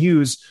got Quinn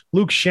Hughes,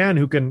 Luke Shan,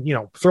 who can,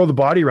 throw the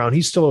body around.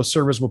 He's still a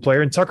serviceable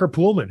player. And Tucker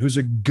Poolman, who's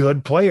a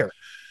good player.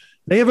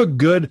 They have a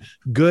good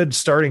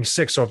starting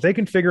six. So if they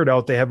can figure it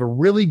out, they have a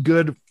really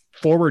good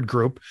forward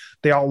group.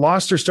 They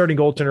lost their starting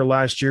goaltender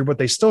last year, but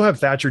they still have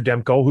Thatcher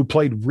Demko, who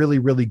played really,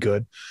 really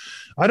good.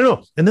 I don't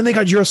know. And then they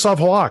got Jaroslav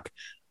Halak.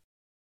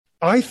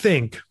 I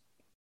think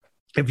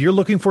if you're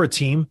looking for a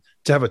team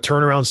to have a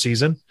turnaround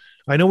season,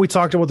 I know we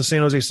talked about the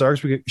San Jose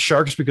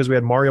Sharks because we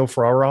had Mario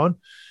Ferrara on.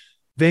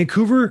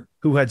 Vancouver,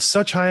 who had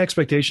such high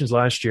expectations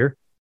last year,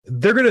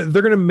 they're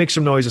gonna make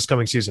some noise this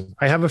coming season.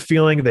 I have a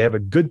feeling they have a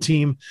good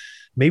team.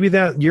 Maybe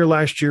that year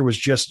last year was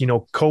just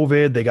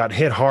COVID. They got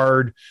hit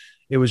hard.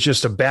 It was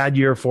just a bad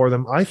year for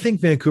them. I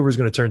think Vancouver is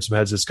going to turn some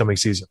heads this coming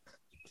season.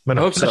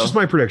 That's just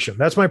my prediction.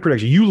 That's my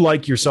prediction. You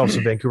like yourself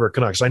some Vancouver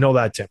Canucks. I know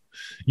that, Tim.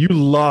 You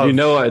love.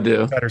 I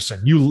do.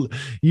 Pettersson.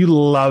 You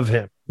love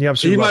him. You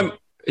absolutely love him.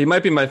 He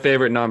might be my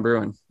favorite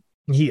non-Bruin.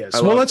 He is.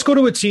 Well, let's go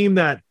to a team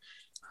that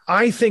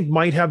I think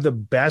might have the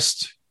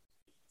best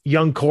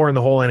young core in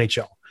the whole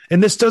NHL.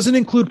 And this doesn't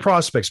include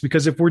prospects,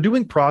 because if we're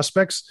doing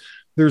prospects,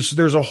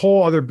 there's a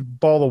whole other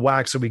ball of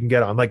wax that we can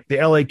get on. Like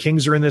the LA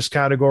Kings are in this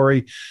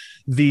category.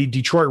 The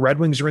Detroit Red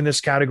Wings are in this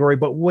category.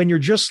 But when you're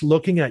just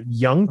looking at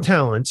young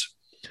talent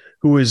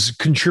who is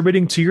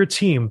contributing to your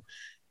team,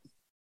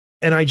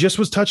 and I just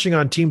was touching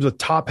on teams with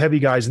top-heavy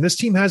guys, and this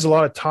team has a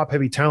lot of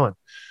top-heavy talent.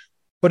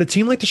 But a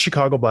team like the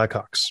Chicago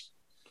Blackhawks,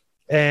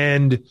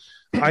 and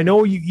I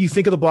know you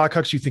think of the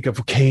Blackhawks, you think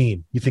of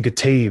Kane, you think of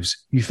Taves,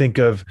 you think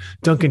of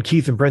Duncan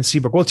Keith and Brent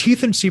Seabrook. Well,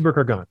 Keith and Seabrook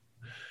are gone.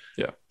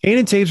 Yeah. Kane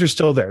and Taves are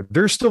still there.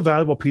 They're still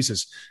valuable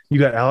pieces. You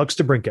got Alex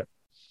DeBrincat.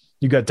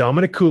 You got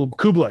Dominic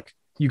Kublik.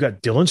 You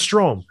got Dylan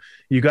Strome.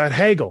 You got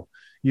Hagel.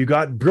 You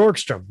got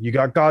Bjorkstrom. You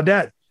got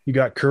Gaudette. You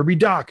got Kirby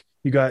Dach.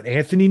 You got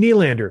Anthony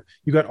Nylander.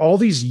 You got all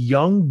these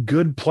young,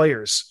 good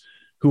players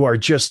who are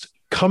just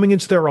coming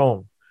into their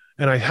own.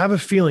 And I have a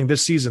feeling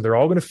this season they're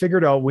all going to figure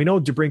it out. We know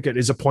DeBrincat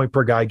is a point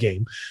per guy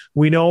game.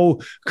 We know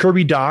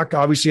Kirby Dach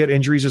obviously had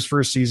injuries his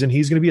first season.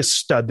 He's going to be a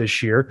stud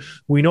this year.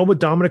 We know what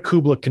Dominic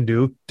Kublik can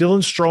do.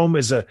 Dylan Strome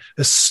is a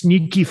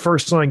sneaky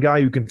first-line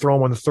guy who can throw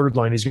him on the third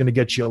line. He's going to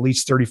get you at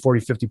least 30, 40,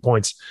 50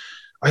 points.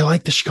 I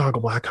like the Chicago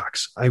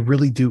Blackhawks. I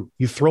really do.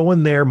 You throw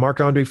in there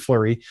Marc-Andre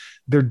Fleury.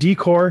 Their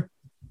decor,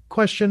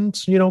 question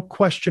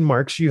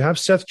marks. You have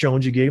Seth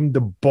Jones. You gave him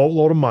the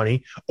boatload of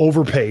money,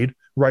 overpaid.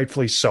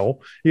 Rightfully so.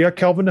 You got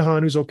Kelvin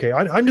DeHaan, who's okay.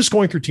 I'm just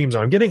going through teams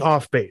now. I'm getting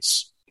off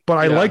base, but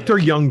I like their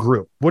young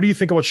group. What do you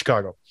think about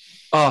Chicago?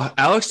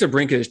 Alex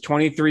DeBrincat is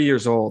 23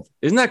 years old.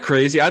 Isn't that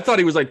crazy? I thought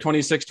he was like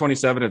 26,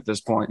 27 at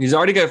this point. He's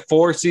already got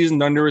 4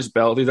 seasons under his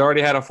belt. He's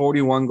already had a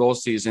 41-goal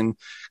season.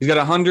 He's got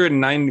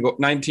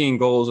 119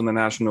 goals in the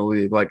National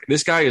League. Like,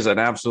 this guy is an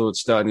absolute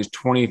stud, and he's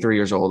 23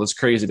 years old. It's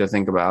crazy to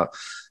think about.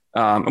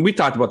 And we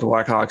talked about the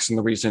Blackhawks in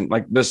the recent,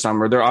 like this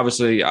summer. They're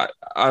obviously,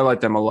 I like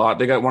them a lot.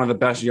 They got one of the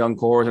best young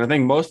cores. And I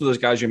think most of those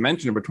guys you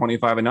mentioned were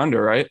 25 and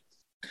under, right?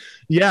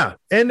 Yeah.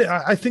 And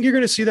I think you're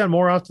going to see that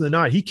more often than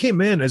not. He came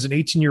in as an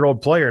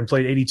 18-year-old player and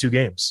played 82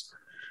 games.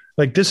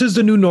 Like, this is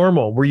the new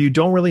normal where you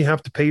don't really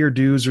have to pay your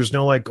dues. There's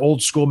no like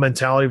old school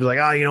mentality of like,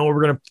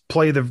 we're going to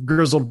play the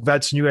grizzled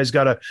vets and you guys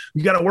got to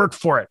work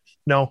for it.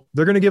 No,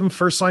 they're going to give them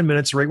first line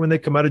minutes right when they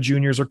come out of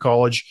juniors or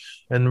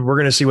college, and we're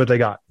going to see what they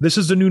got. This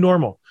is the new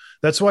normal.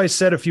 That's why I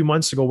said a few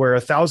months ago where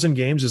 1,000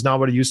 games is not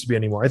what it used to be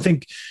anymore. I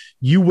think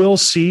you will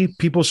see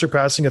people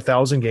surpassing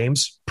 1,000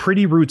 games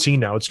pretty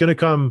routine now. It's going to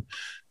come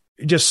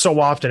just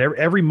so often.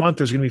 Every month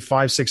there's going to be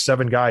 5, 6,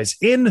 7 guys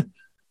in,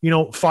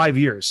 5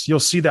 years. You'll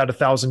see that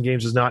 1,000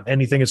 games is not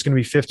anything. It's going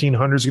to be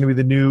 1,500 is going to be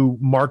the new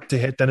mark to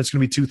hit. Then it's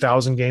going to be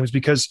 2,000 games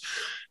because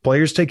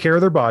players take care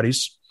of their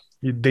bodies.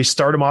 They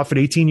start them off at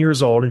 18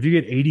 years old. If you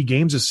get 80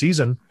 games a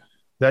season,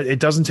 that it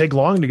doesn't take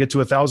long to get to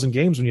 1,000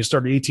 games when you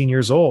start at 18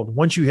 years old.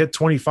 Once you hit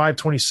 25,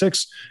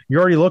 26, you're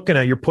already looking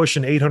at, you're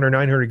pushing 800,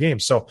 900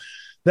 games. So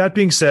that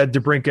being said,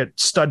 DeBrincat,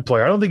 stud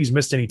player. I don't think he's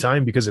missed any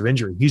time because of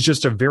injury. He's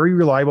just a very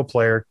reliable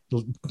player.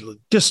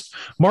 Just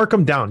mark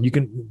him down. You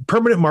can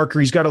permanent marker.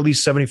 He's got at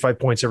least 75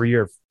 points every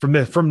year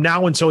from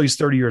now until he's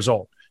 30 years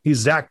old.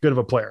 He's that good of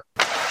a player.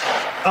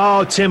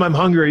 Oh, Tim, I'm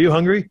hungry. Are you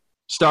hungry?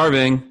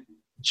 Starving.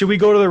 Should we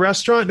go to the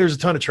restaurant? There's a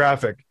ton of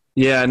traffic.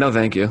 Yeah, no,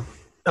 thank you.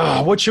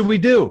 Oh, what should we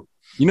do?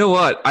 You know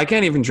what? I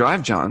can't even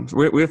drive, John.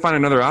 We'll find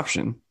another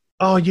option.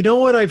 Oh, you know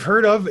what I've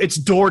heard of? It's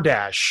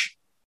DoorDash.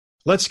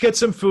 Let's get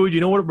some food.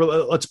 You know what?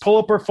 Let's pull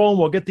up our phone.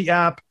 We'll get the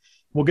app.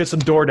 We'll get some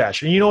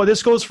DoorDash. And you know what?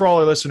 This goes for all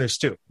our listeners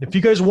too. If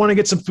you guys want to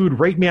get some food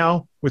right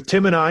now with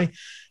Tim and I,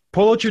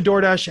 pull out your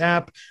DoorDash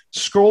app,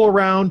 scroll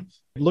around,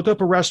 look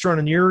up a restaurant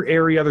in your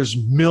area. There's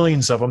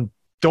millions of them.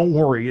 Don't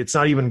worry. It's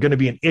not even going to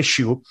be an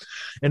issue.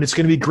 And it's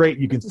going to be great.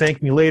 You can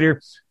thank me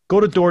later. Go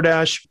to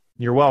DoorDash.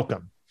 You're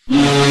welcome. All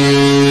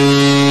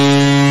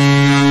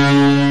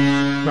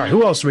right.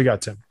 Who else do we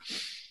got, Tim?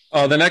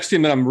 The next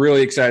team that I'm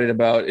really excited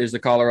about is the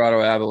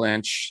Colorado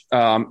Avalanche.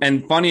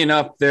 And funny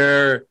enough,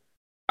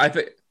 I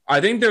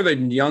think they're the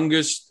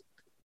youngest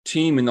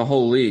team in the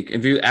whole league.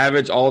 If you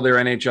average all their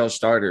NHL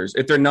starters,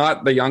 if they're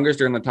not the youngest,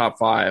 they're in the top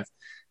 5.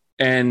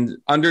 And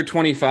under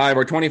 25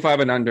 or 25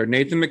 and under,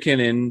 Nathan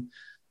MacKinnon,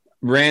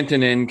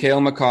 Rantanen, Cale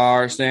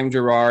Makar, Sam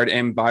Girard,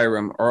 and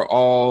Byram are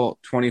all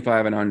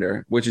 25 and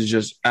under, which is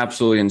just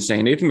absolutely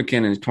insane. Nathan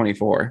MacKinnon is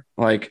 24.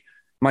 Like,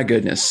 my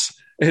goodness,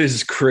 it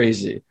is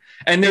crazy.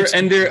 And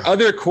their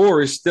other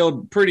core is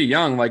still pretty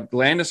young. Like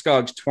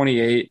Landeskog's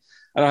 28.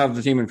 I don't have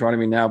the team in front of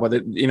me now, but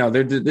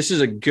this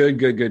is a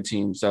good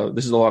team. So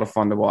this is a lot of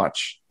fun to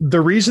watch.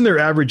 The reason their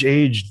average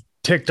age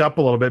ticked up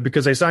a little bit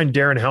because they signed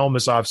Darren Helm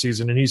this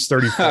offseason and he's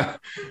 34.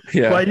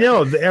 Yeah, but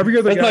no, every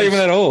other guy not even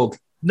that old.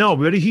 No,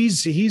 but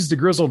he's the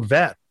grizzled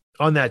vet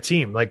on that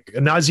team. Like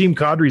Nazem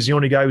Kadri is the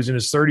only guy who's in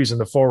his 30s in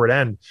the forward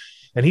end,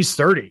 and he's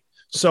 30.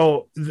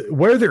 So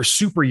where they're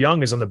super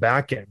young is on the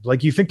back end.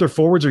 Like, you think their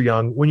forwards are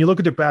young. When you look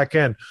at their back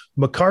end,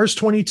 Makar's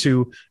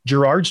 22,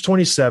 Girard's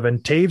 27,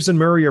 Taves and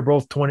Murray are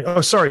both 20.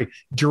 Oh, sorry.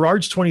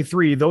 Girard's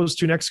 23. Those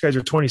two next guys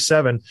are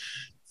 27.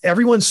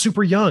 Everyone's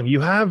super young.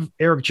 You have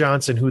Eric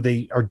Johnson, who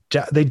they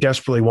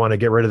desperately want to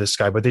get rid of this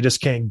guy, but they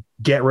just can't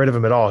get rid of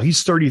him at all.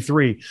 He's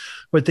 33,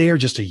 but they are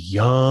just a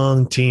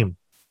young team.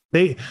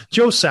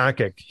 Joe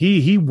Sakic,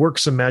 he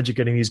works some magic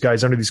getting these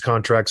guys under these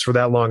contracts for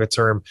that long a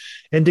term,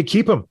 and to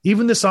keep them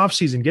even this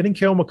offseason, getting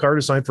Cale Makar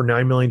to sign for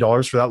 $9 million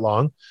for that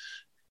long.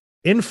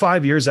 In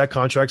 5 years, that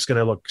contract's going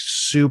to look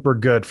super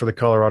good for the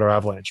Colorado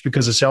Avalanche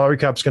because the salary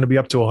cap is going to be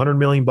up to $100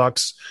 million.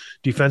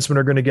 Defensemen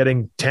are going to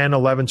getting $10,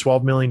 $11,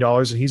 $12 million,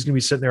 and he's going to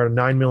be sitting there at a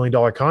 $9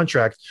 million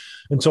contract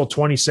until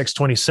 26,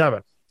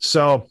 27.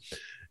 So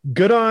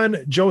good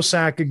on Joe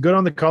Sakic, good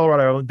on the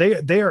Colorado.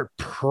 They are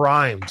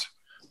primed.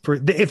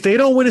 If they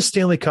don't win a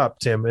Stanley Cup,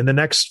 Tim, in the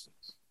next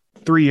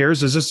 3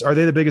 years, are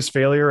they the biggest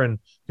failure in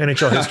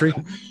NHL history?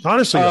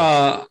 Honestly,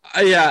 yeah,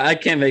 I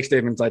can't make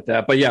statements like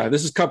that, but yeah,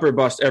 this is cup or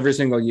bust every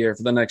single year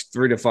for the next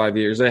 3 to 5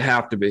 years. They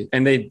have to be,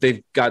 and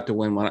they've got to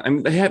win one. I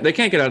mean, they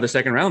can't get out of the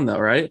second round though,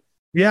 right?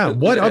 Yeah.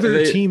 What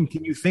other team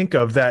can you think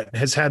of that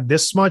has had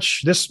this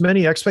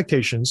many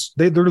expectations?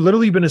 They're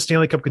literally been a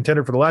Stanley Cup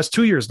contender for the last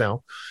 2 years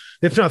now,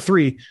 if not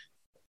 3.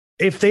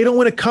 If they don't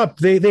win a cup,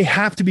 they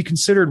have to be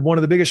considered one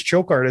of the biggest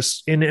choke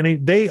artists.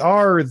 And they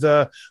are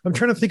I'm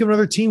trying to think of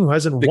another team who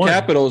hasn't won. The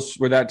Capitals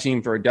were that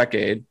team for a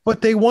decade.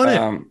 But they won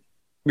it.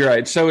 You're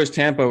right. So is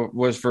Tampa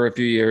was for a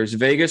few years.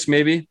 Vegas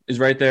maybe is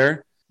right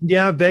there.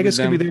 Yeah, Vegas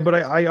could be there. But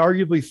I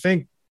arguably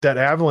think that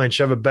Avalanche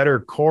have a better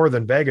core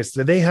than Vegas.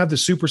 They have the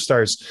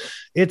superstars.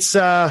 It's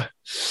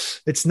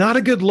not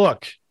a good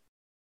look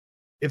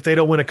if they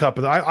don't win a cup.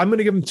 I'm going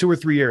to give them 2 or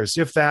 3 years.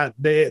 If that,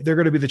 they're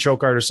going to be the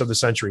choke artists of the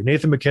century.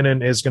 Nathan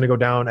MacKinnon is going to go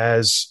down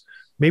as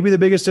maybe the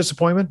biggest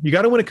disappointment. You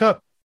got to win a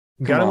cup.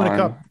 You got to win a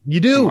cup.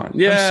 You do.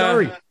 Yeah. I'm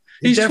sorry.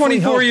 He's definitely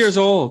 24 helps. years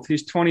old.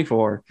 He's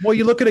 24. Well,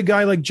 you look at a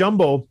guy like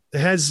Jumbo.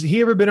 Has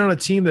he ever been on a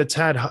team that's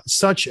had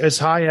such as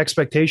high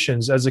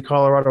expectations as the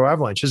Colorado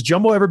Avalanche? Has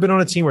Jumbo ever been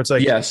on a team where it's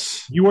like,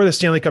 Yes. you are the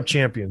Stanley Cup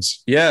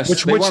champions?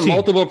 Yes. They won team?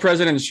 multiple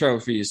President's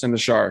trophies in the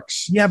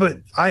Sharks. Yeah, but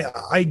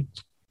I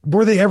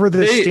were they ever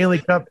the Stanley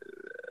Cup?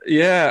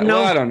 Yeah. You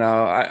know, well, I don't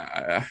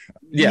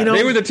know.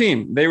 They were the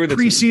team. They were the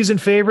preseason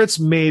favorites.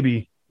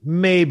 Maybe.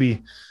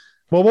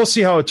 Well, we'll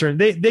see how it turns.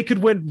 They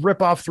could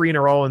rip off 3 in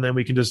a row, and then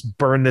we can just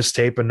burn this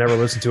tape and never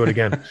listen to it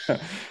again. All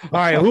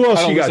right, who else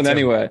I don't you got? listen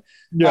anyway.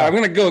 Yeah. I'm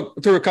going to go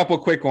through a couple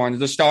quick ones.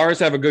 The Stars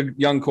have a good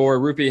young core: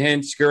 Rupi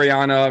Hintz,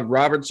 Guriana,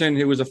 Robertson,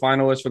 who was a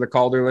finalist for the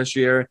Calder this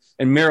year,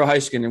 and Miro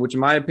Heiskanen, which,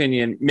 in my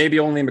opinion, maybe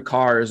only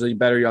Makar is a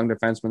better young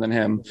defenseman than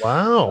him.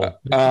 Wow.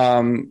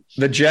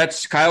 The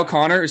Jets, Kyle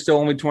Connor is still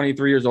only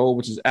 23 years old,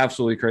 which is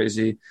absolutely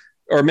crazy.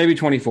 Or maybe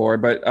 24,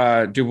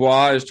 but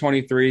Dubois is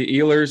 23.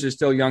 Ehlers is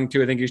still young,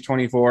 too. I think he's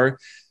 24.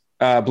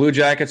 Blue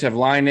Jackets have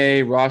Line,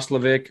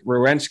 Roslovic.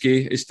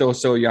 Werenski is still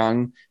so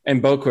young.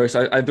 And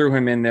Boquist, I threw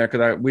him in there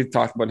because we've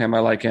talked about him. I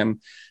like him.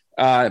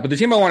 But the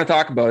team I want to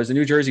talk about is the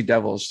New Jersey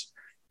Devils.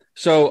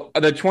 So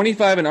the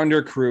 25 and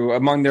under crew,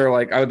 among their,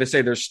 I would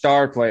say their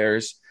star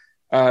players,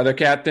 their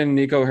captain,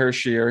 Nico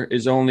Hershier,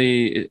 is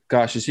only,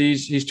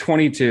 he's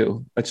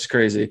 22. That's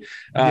crazy.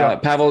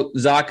 Pavel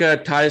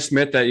Zacha, Ty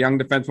Smith, that young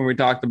defenseman we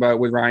talked about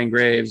with Ryan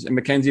Graves, and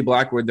Mackenzie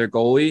Blackwood, their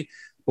goalie.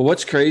 But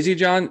what's crazy,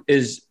 John,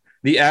 is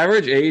the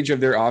average age of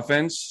their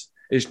offense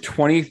is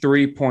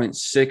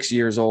 23.6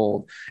 years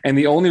old. And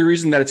the only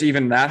reason that it's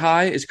even that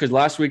high is because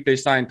last week they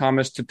signed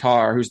Thomas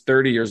Tatar, who's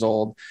 30 years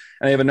old.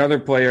 And they have another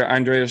player,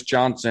 Andreas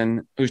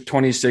Johnson, who's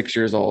 26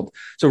 years old.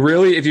 So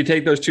really, if you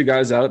take those two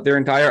guys out, their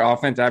entire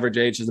offense average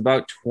age is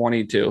about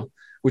 22,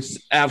 which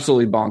is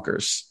absolutely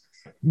bonkers.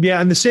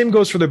 Yeah, and the same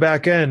goes for their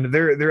back end.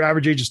 Their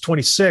average age is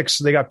 26.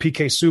 They got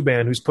PK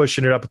Subban, who's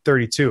pushing it up at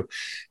 32.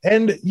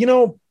 And,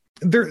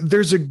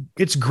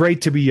 it's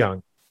great to be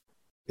young.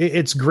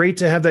 It's great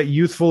to have that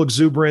youthful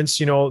exuberance.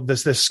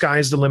 The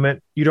sky's the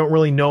limit. You don't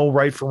really know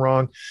right from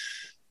wrong.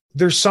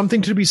 There's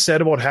something to be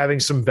said about having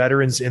some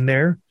veterans in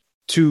there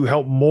to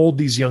help mold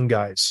these young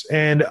guys.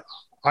 And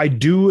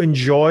I'd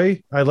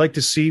like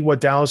to see what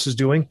Dallas is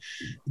doing.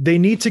 They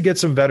need to get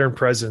some veteran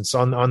presence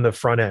on the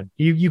front end.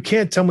 You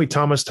can't tell me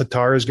Thomas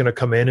Tatar is going to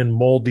come in and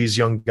mold these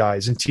young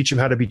guys and teach them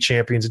how to be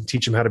champions and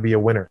teach them how to be a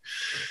winner.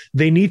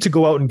 They need to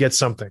go out and get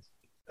something.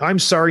 I'm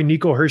sorry,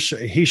 Nico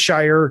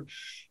Hershier,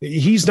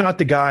 he's not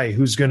the guy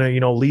who's going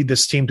to, lead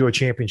this team to a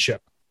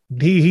championship.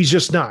 He's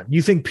just not.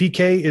 You think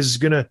PK is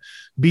going to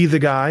be the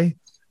guy?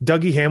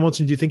 Dougie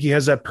Hamilton, do you think he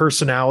has that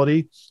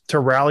personality to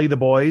rally the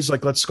boys?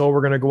 Like, let's go.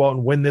 We're going to go out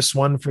and win this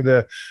one for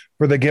the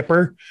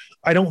Gipper.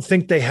 I don't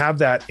think they have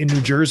that in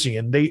New Jersey,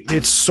 and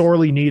it's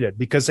sorely needed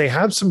because they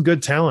have some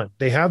good talent.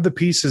 They have the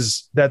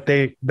pieces that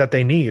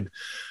they need,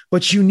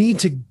 but you need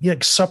to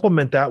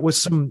supplement that with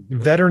some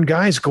veteran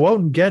guys. Go out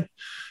and get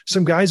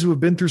some guys who have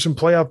been through some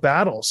playoff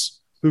battles,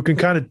 who can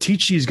kind of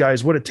teach these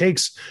guys what it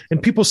takes.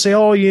 And people say,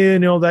 oh, yeah,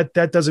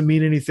 that doesn't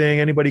mean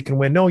anything. Anybody can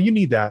win. No, you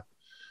need that.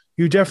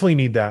 You definitely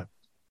need that.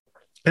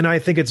 And I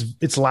think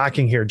it's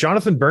lacking here.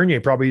 Jonathan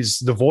Bernier probably is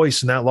the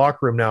voice in that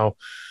locker room now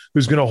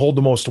who's going to hold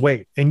the most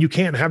weight. And you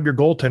can't have your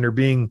goaltender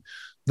being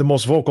the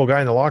most vocal guy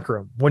in the locker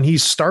room. When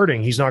he's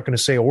starting, he's not going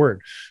to say a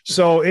word.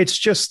 So it's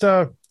just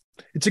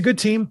it's a good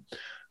team,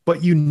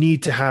 but you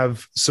need to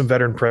have some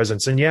veteran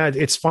presence. And yeah,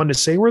 it's fun to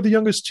say we're the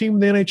youngest team in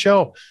the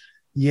NHL.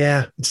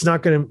 Yeah, it's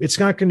not going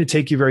to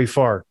take you very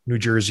far, New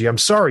Jersey. I'm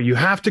sorry. You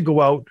have to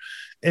go out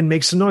and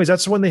make some noise.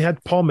 That's when they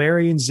had Paul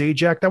Mary and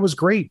Zajac. That was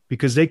great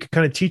because they could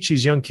kind of teach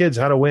these young kids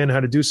how to win, how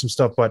to do some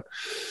stuff. But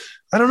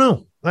I don't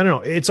know.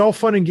 It's all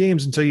fun and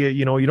games until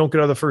you don't get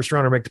out of the first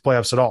round or make the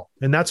playoffs at all.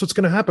 And that's what's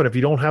going to happen if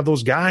you don't have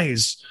those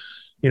guys.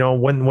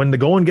 When the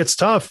going gets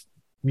tough,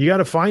 you got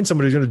to find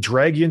somebody who's going to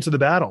drag you into the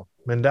battle.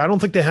 And I don't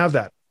think they have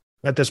that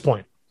at this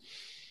point.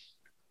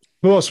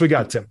 Who else we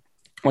got, Tim?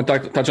 Want to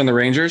touch on the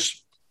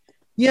Rangers?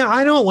 Yeah,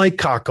 I don't like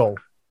Kakko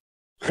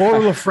or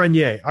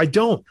Lafreniere. I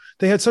don't.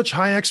 They had such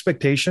high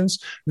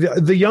expectations.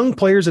 The young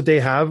players that they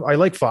have, I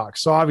like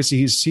Fox. So obviously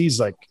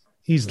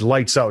he's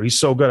lights out. He's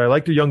so good. I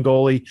like their young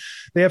goalie.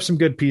 They have some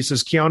good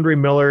pieces. Keandre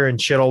Miller and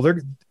Chittle.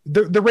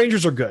 The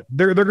Rangers are good.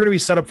 They're going to be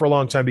set up for a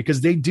long time because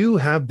they do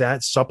have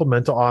that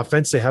supplemental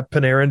offense. They have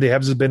Panarin. They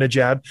have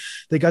Zibanejad.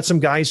 They got some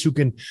guys who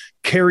can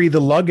carry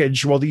the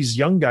luggage while these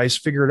young guys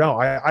figure it out.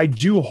 I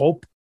do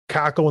hope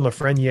Kakko and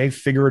Lafreniere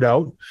figure it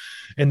out,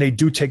 and they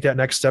do take that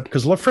next step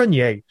because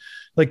Lafreniere,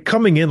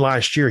 coming in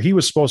last year, he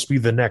was supposed to be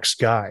the next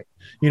guy.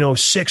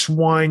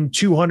 6'1",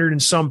 200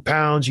 and some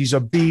pounds. He's a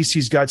beast.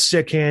 He's got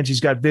sick hands. He's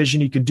got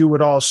vision. He can do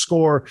it all.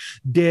 Score,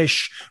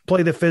 dish,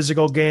 play the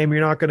physical game.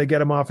 You're not going to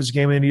get him off his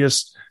game. And he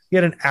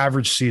had an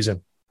average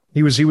season.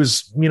 He was,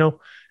 and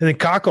then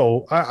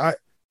Kakko,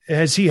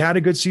 has he had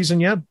a good season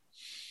yet?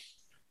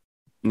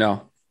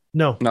 No,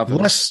 nothing.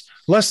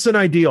 Less than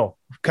ideal.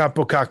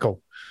 Kakko.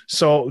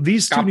 So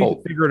these two need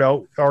to figure it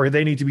out, or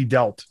they need to be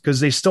dealt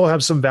because they still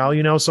have some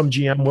value now. Some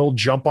GM will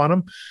jump on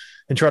them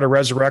and try to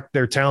resurrect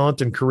their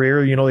talent and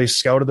career. They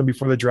scouted them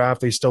before the draft.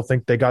 They still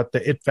think they got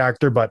the it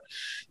factor, but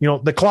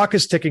the clock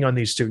is ticking on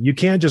these two. You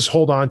can't just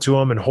hold on to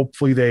them and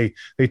hopefully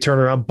they turn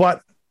around.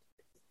 But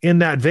in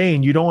that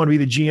vein, you don't want to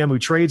be the GM who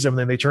trades them and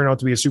then they turn out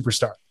to be a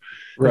superstar.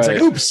 Right. It's like,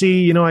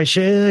 oopsie, I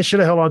should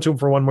have held on to him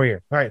for one more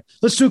year. All right,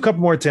 let's do a couple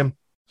more, Tim.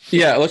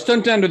 Yeah, let's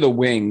jump down to the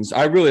wings.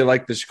 I really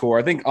like this core.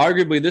 I think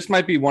arguably this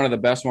might be one of the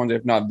best ones,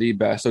 if not the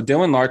best. So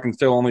Dylan Larkin's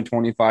still only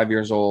 25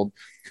 years old.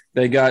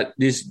 They got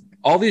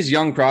all these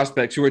young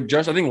prospects who were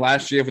just, I think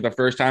last year for the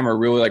first time, are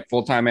really like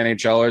full-time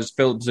NHLers.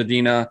 Philip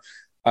Zadina,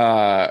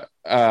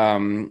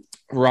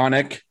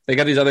 Ronick. They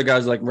got these other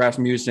guys like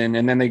Rasmussen.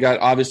 And then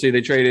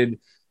they traded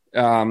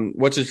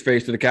what's his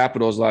face to the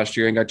Capitals last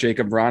year and got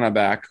Jacob Vrana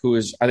back, who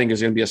I think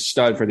is going to be a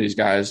stud for these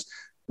guys.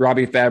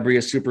 Robbie Fabry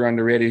is super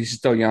underrated. He's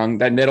still young.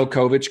 That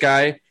Nedeljkovic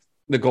guy,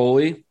 the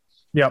goalie.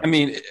 Yeah. I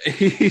mean,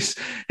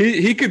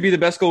 he could be the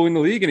best goalie in the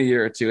league in a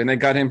year or two. And they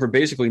got him for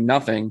basically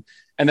nothing.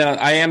 And then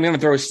I am going to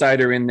throw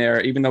Sider in there,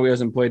 even though he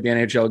hasn't played the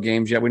NHL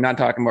games yet. We're not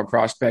talking about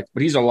prospect,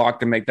 but he's a lock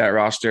to make that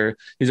roster.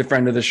 He's a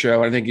friend of the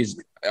show. I think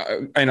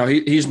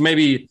he's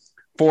maybe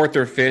fourth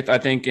or fifth, I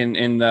think,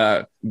 in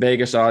the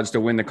Vegas odds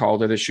to win the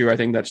Calder this year. I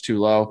think that's too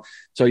low.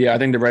 So, yeah, I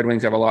think the Red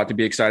Wings have a lot to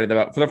be excited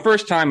about for the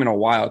first time in a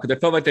while, because I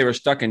felt like they were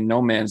stuck in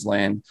no man's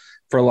land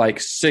for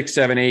like 6,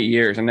 7, 8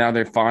 years. And now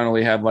they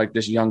finally have like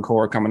this young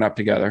core coming up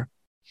together.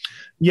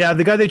 Yeah,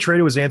 the guy they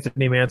traded was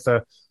Anthony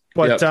Mantha.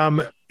 But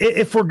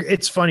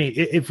it's funny,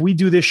 if we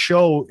do this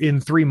show in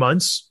 3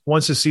 months,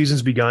 once the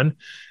season's begun,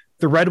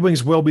 the Red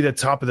Wings will be the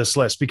top of this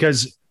list,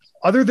 because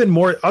other than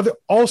Moritz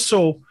Seider,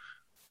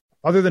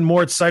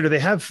 they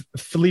have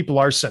Philippe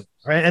Larson,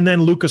 right? And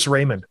then Lucas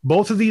Raymond.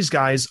 Both of these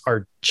guys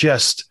are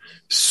just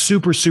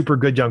super, super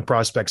good young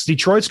prospects.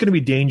 Detroit's going to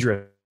be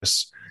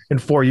dangerous in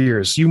 4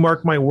 years. You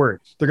mark my word.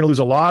 They're going to lose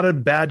a lot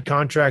of bad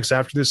contracts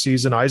after this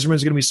season.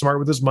 Yzerman's going to be smart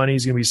with his money.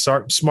 He's going to be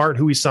smart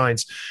who he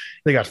signs.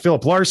 They got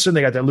Philip Larson.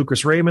 They got that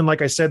Lucas Raymond.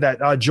 Like I said, that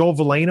Joel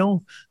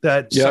Veleno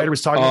that Seider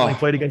was talking about when he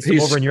played against them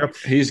over in Europe.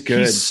 He's good.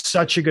 He's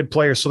such a good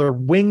player. So their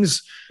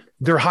wings,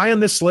 they're high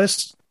on this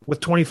list with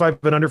 25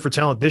 and under for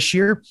talent this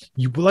year.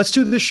 Let's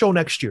do this show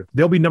next year.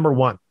 They'll be number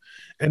one.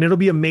 And it'll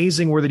be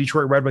amazing where the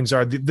Detroit Red Wings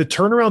are. The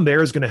turnaround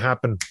there is going to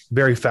happen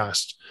very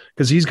fast,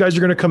 because these guys are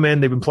going to come in.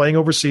 They've been playing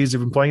overseas.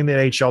 They've been playing in the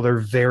NHL. They're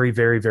very,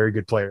 very, very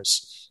good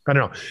players. I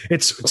don't know.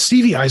 It's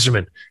Stevie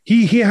Yzerman.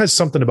 He has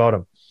something about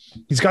him.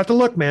 He's got the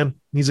look, man.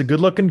 He's a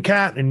good-looking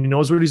cat, and he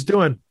knows what he's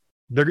doing.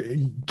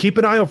 Keep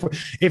an eye out for.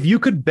 If you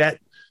could bet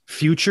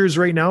futures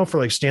right now for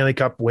like Stanley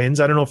Cup wins,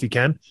 I don't know if you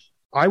can.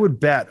 I would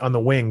bet on the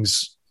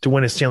Wings to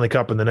win a Stanley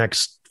Cup in the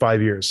next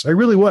 5 years. I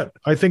really would.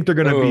 I think they're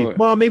going to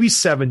be, maybe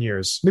 7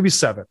 years, maybe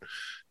 7.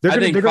 I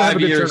think 5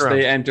 years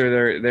they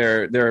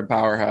enter their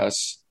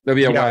powerhouse. There'll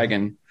be a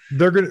wagon.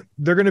 They're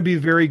going to be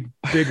very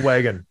big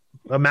wagon,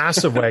 a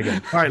massive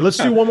wagon. All right, let's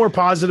do one more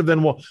positive,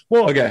 then we'll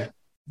okay.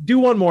 Do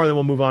one more, then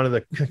we'll move on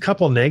to a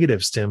couple of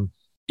negatives, Tim.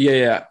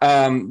 Yeah.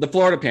 The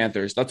Florida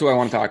Panthers. That's what I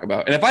want to talk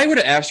about. And if I were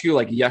to ask you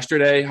like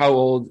yesterday how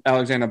old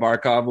Alexander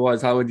Barkov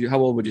was, how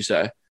old would you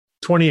say?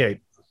 28.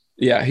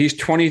 Yeah, he's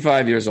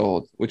 25 years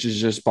old, which is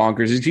just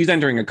bonkers. He's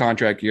entering a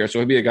contract year, so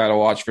he'll be a guy to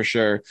watch for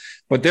sure.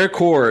 But their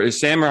core is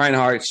Sam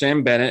Reinhart,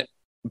 Sam Bennett,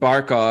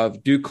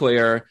 Barkov,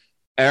 Duclair,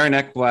 Aaron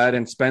Ekblad,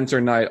 and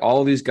Spencer Knight.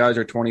 All of these guys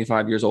are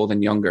 25 years old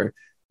and younger.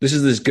 This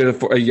is as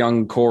good a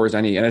young core as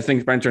any. And I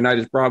think Spencer Knight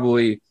is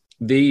probably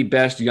the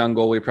best young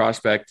goalie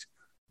prospect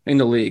in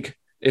the league,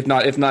 if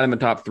not in the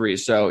top 3.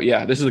 So,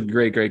 yeah, this is a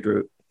great, great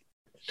group.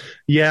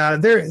 Yeah,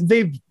 they're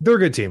a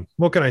good team.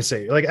 What can I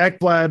say? Like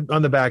Ekblad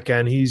on the back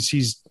end,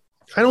 he's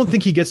I don't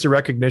think he gets the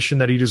recognition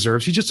that he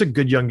deserves. He's just a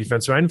good young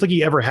defenseman. I don't think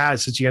he ever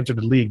has since he entered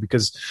the league,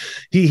 because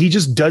he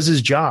just does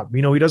his job.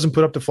 He doesn't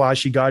put up the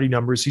flashy, gaudy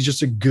numbers. He's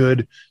just a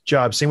good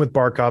job. Same with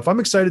Barkov. I'm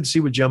excited to see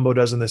what Jumbo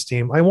does in this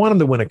team. I want him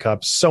to win a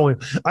cup. So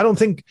I don't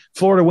think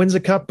Florida wins a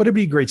cup, but it'd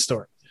be a great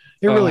story.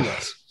 It really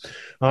does.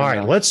 All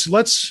right,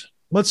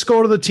 let's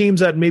go to the teams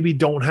that maybe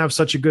don't have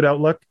such a good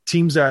outlook.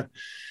 Teams that,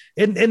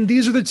 and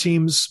these are the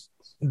teams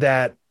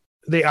that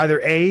they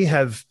either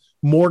have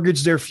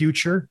mortgaged their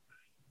future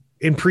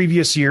in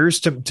previous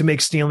years to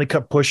make Stanley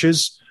Cup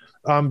pushes.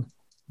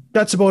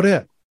 That's about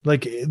it.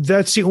 Like,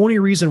 that's the only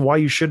reason why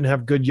you shouldn't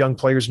have good young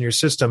players in your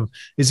system,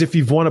 is if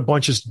you've won a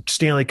bunch of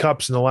Stanley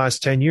Cups in the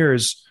last 10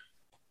 years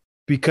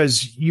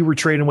because you were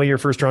trading away your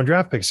first round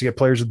draft picks to get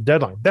players at the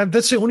deadline.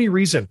 That's the only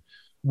reason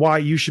why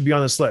you should be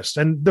on this list.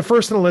 And the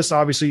first on the list,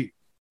 obviously,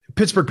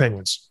 Pittsburgh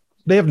Penguins.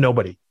 They have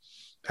nobody,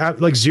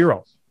 like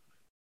zero.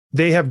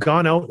 They have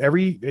gone out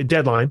every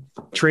deadline,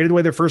 traded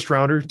away their first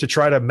rounder to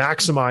try to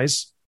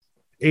maximize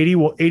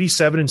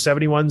 87 and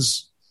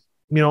 71's,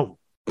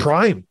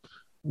 prime.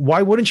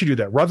 Why wouldn't you do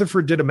that?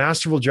 Rutherford did a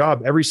masterful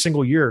job every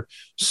single year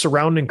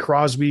surrounding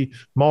Crosby,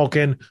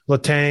 Malkin,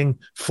 Letang,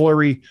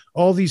 Fleury,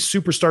 all these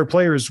superstar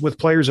players with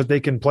players that they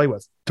can play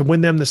with to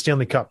win them the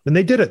Stanley Cup. And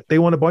they did it. They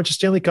won a bunch of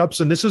Stanley Cups,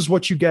 and this is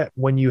what you get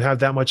when you have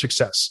that much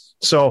success.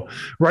 So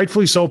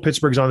rightfully so,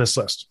 Pittsburgh's on this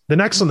list. The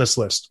next on this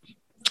list,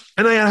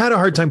 And I had a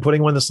hard time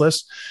putting him on this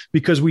list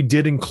because we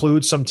did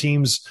include some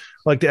teams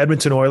like the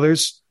Edmonton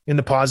Oilers in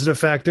the positive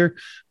factor,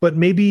 but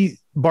maybe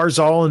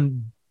Barzal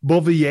and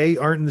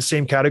Beauvillier aren't in the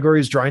same category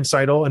as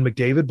Draisaitl and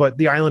McDavid, but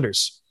the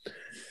Islanders,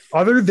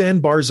 other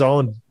than Barzal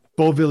and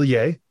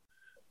Beauvillier,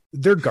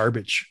 they're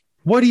garbage.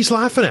 What he's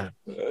laughing at?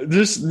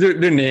 Just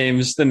their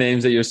names, the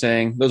names that you're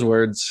saying, those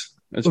words.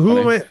 That's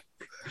Who funny. am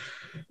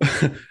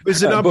I?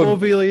 Is it not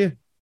Beauvillier?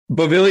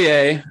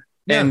 Beauvillier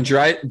and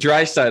Yeah.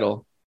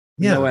 Draisaitl.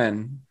 Yeah. No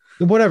N.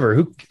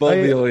 Whatever.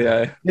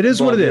 Beauvillier. It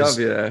is what it is.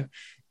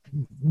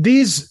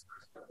 Beauvillier.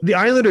 The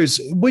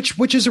Islanders,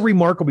 which is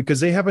remarkable because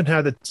they haven't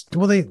had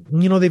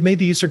they've made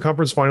the Eastern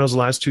Conference Finals the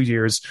last 2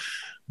 years,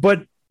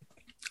 but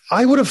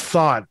I would have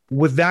thought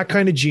with that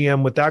kind of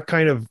GM, with that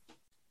kind of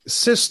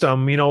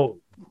system,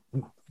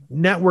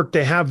 network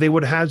they have, they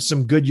would have had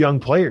some good young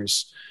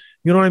players.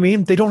 You know what I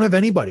mean? They don't have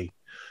anybody.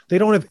 They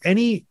don't have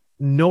any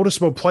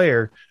noticeable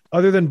player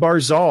other than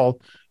Barzal,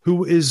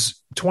 who is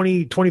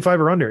 20, 25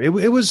 or under.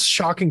 It was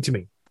shocking to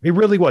me. It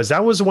really was.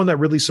 That was the one that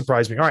really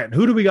surprised me. All right.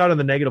 Who do we got on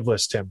the negative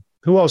list, Tim?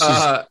 Who else is As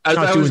not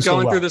I doing was so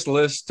going well? through this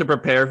list to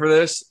prepare for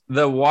this,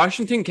 the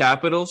Washington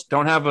Capitals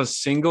don't have a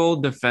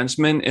single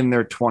defenseman in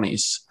their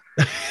 20s.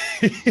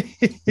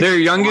 Their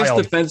youngest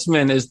Wild.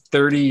 defenseman is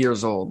 30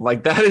 years old.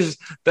 Like that is,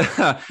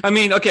 I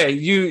mean, okay,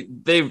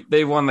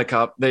 they won the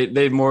cup.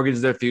 They've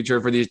mortgaged their future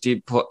for these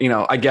deep.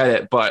 I get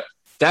it, but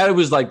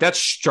that's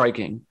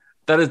striking.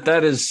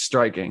 That is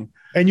striking.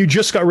 And you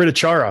just got rid of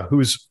Chara,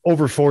 who's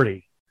over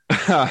 40.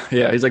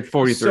 Yeah, he's like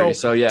 43.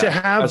 So yeah, to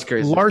have that's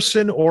crazy.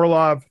 Larson,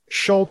 Orlov,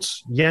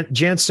 Schultz,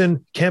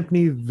 Jansen,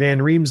 Kempney, Van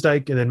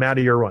Riemsdyk, and then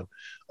Matty Irwin.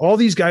 All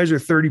these guys are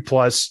 30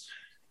 plus,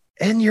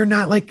 and you're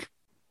not like,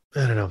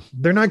 I don't know.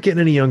 They're not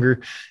getting any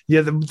younger.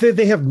 Yeah,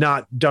 they have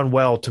not done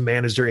well to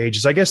manage their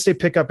ages. I guess they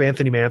pick up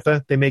Anthony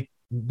Mantha. They make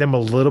them a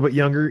little bit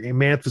younger.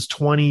 Mantha's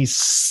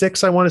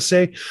 26, I want to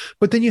say.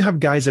 But then you have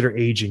guys that are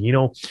aging. You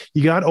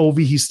got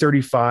Ovi, he's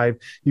 35.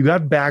 You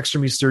got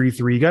Backstrom, he's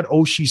 33. You got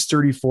Oshie's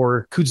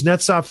 34.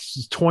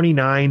 Kuznetsov's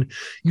 29.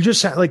 You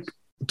just have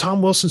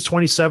Tom Wilson's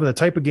 27. The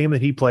type of game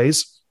that he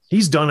plays,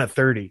 he's done at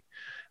 30.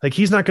 Like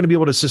he's not going to be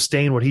able to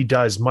sustain what he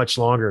does much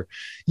longer.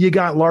 You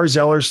got Lars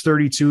Eller's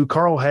 32,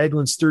 Carl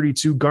Hagelin's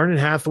 32, Garnet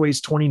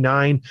Hathaway's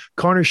 29,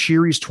 Connor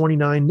Sheary's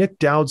 29, Nick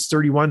Dowd's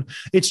 31.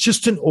 It's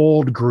just an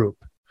old group.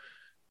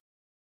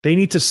 They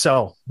need to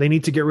sell. They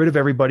need to get rid of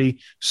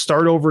everybody,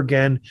 start over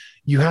again.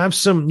 You have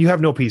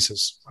no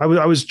pieces. I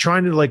was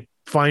trying to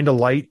find a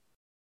light,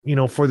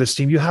 for this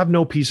team. You have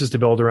no pieces to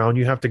build around.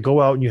 You have to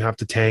go out and you have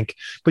to tank,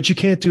 but you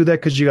can't do that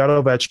because you got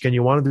Ovechkin.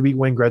 You wanted to beat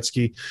Wayne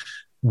Gretzky,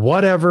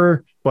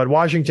 whatever. But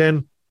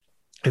Washington,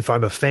 if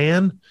I'm a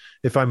fan,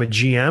 if I'm a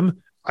GM,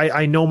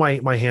 I know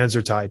my hands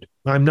are tied.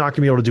 I'm not going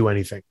to be able to do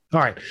anything. All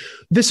right.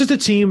 This is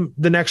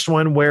the next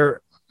one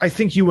where I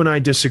think you and I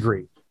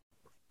disagree.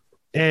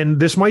 And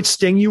this might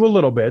sting you a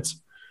little bit.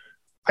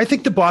 I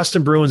think the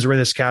Boston Bruins are in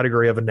this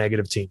category of a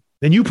negative team.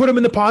 And you put them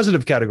in the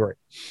positive category.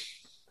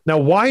 Now,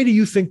 why do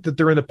you think that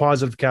they're in the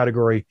positive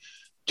category?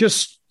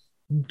 Just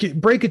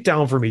break it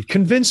down for me.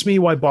 Convince me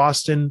why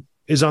Boston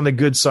is on the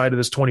good side of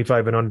this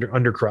 25 and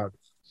under crowd.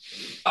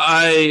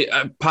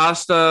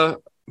 Pasternak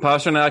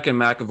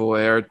and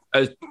McAvoy are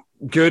as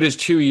good as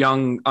two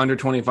young under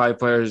 25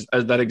 players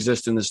that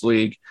exist in this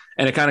league.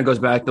 And it kind of goes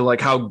back to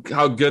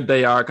how good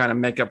they are, kind of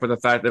make up for the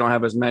fact they don't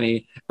have as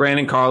many.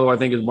 Brandon Carlo, I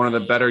think, is one of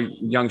the better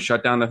young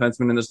shutdown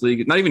defensemen in this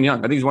league. Not even young.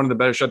 I think he's one of the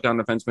better shutdown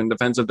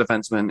defensive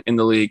defensemen in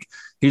the league.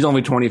 He's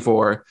only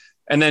 24.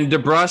 And then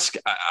DeBrusk,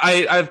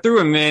 I threw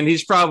him in.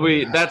 He's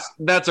probably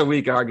that's a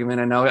weak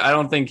argument. I know. I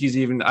don't think he's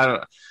even.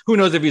 Who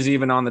knows if he's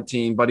even on the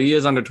team? But he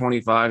is under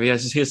 25.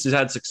 He's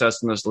had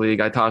success in this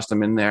league. I tossed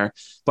him in there.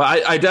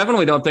 But I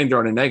definitely don't think they're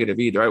on a negative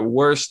either. At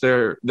worst,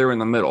 they're in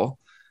the middle.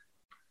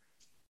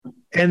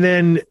 And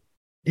then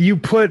you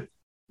put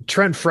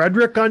Trent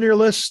Frederick on your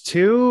list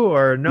too,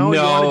 or no? You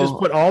want to just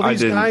put all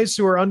these guys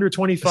who are under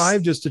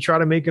 25 just to try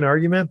to make an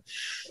argument?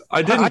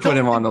 I didn't put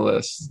him on the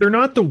list. They're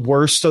not the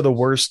worst of the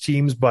worst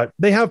teams, but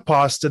they have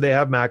Pasta, they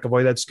have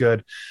McAvoy. That's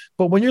good.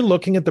 But when you're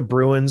looking at the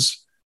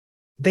Bruins,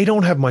 they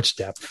don't have much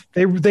depth.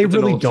 They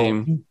really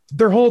don't. Team.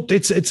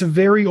 It's a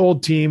very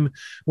old team.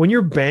 When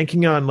you're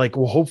banking on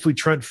hopefully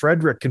Trent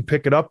Frederick can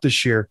pick it up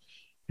this year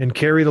and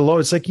carry the load.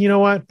 It's you know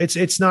what?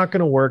 It's not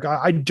going to work.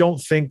 I don't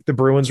think the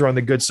Bruins are on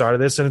the good side of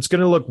this, and it's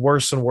going to look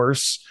worse and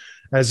worse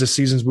as the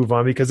seasons move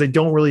on because they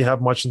don't really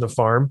have much in the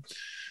farm.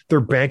 They're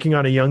banking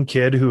on a young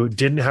kid who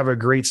didn't have a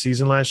great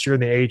season last year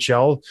in the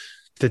AHL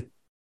to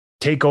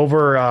take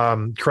over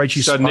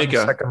Krejci's second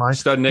line.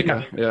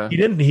 Studnicka, yeah.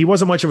 He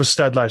wasn't much of a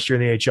stud last year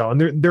in the AHL,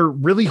 and they're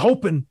really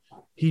hoping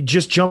he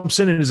just jumps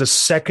in and is a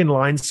second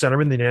line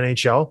centerman in the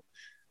NHL,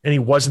 and he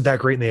wasn't that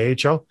great in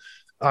the AHL.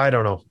 I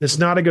don't know. It's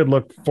not a good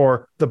look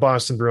for the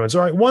Boston Bruins.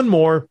 All right, one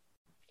more.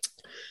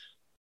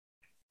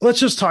 Let's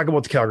just talk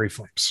about the Calgary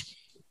Flames.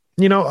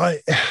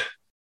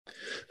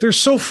 They're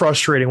so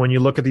frustrating when you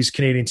look at these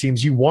Canadian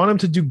teams. You want them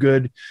to do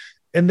good,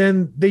 and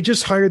then they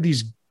just hire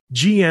these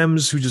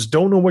GMs who just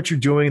don't know what you're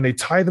doing. They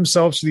tie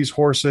themselves to these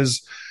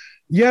horses.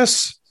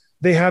 Yes,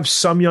 They have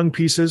some young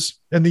pieces,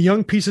 and the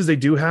young pieces they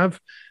do have,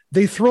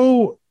 they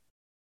throw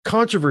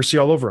controversy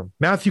all over them.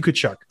 Matthew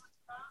Tkachuk,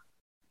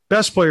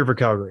 best player for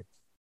Calgary.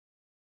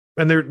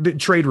 And they're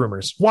trade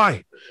rumors.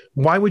 Why?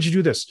 Why would you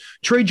do this?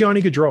 Trade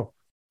Johnny Gaudreau.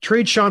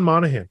 Trade Sean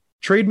Monahan.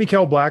 Trade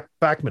Mikael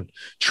Backman.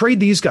 Trade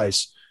these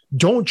guys.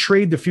 Don't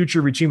trade the future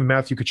of your team with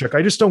Matthew Tkachuk.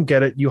 I just don't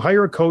get it. You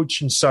hire a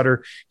coach in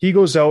Sutter. He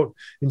goes out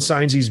and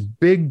signs these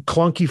big,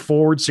 clunky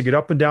forwards to get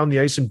up and down the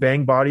ice and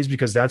bang bodies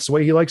because that's the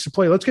way he likes to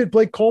play. Let's get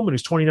Blake Coleman,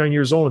 who's 29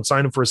 years old, and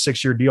sign him for a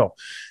 6-year deal.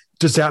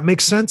 Does that make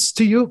sense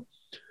to you?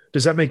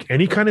 Does that make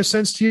any kind of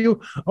sense to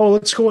you? Oh,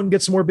 let's go out and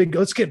get some more big.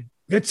 Let's get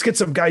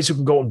some guys who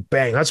can go and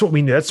bang. That's what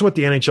we need. That's what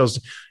the NHL's.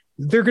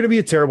 They're going to be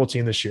a terrible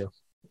team this year.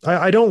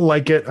 I don't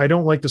like it. I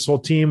don't like this whole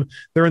team.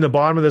 They're in the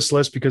bottom of this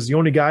list because the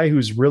only guy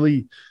who's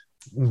really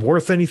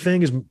worth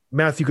anything is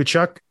Matthew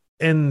Tkachuk,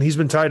 and he's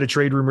been tied to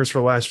trade rumors for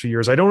the last few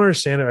years. I don't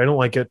understand it. I don't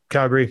like it.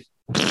 Calgary,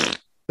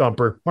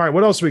 dumper. All right,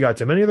 what else we got,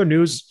 Tim? Any other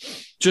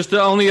news? Just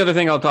the only other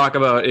thing I'll talk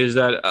about is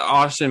that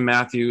Austin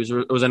Matthews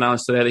was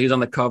announced today that he's on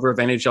the cover of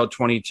NHL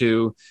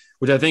 22,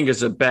 which I think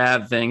is a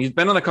bad thing. He's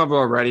been on the cover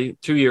already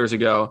 2 years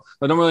ago.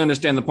 I don't really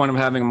understand the point of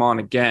having him on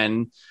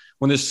again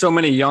when there's so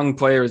many young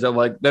players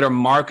that are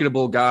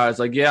marketable guys.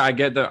 Like, yeah, I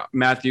get that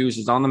Matthews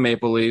is on the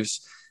Maple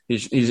Leafs.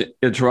 He's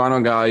a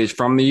Toronto guy. He's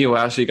from the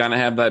U.S., so you kind of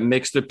have that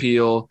mixed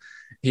appeal.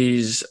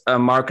 He's a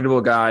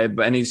marketable guy,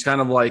 and he's kind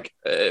of like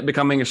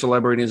becoming a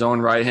celebrity in his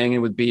own right,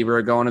 hanging with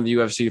Bieber, going to the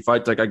UFC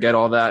fights. Like, I get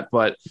all that,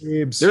 but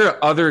there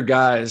are other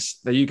guys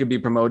that you could be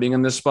promoting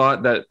in this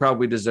spot that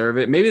probably deserve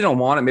it. Maybe they don't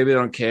want it, maybe they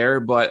don't care,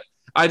 but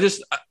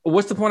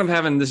what's the point of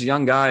having this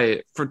young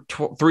guy for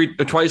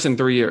twice in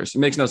 3 years? It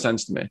makes no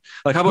sense to me.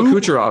 Like, how about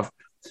Kucherov?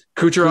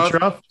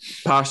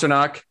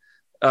 Pasternak,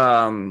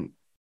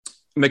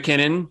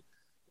 McKinnon,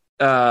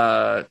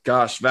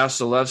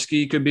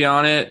 Vasilevsky could be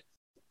on it.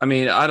 I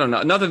mean, I don't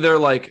know. Not that they're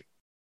like,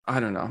 I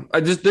don't know.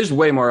 There's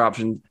way more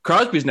options.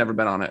 Crosby's never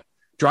been on it.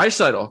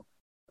 Draisaitl,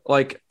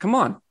 like, come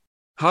on.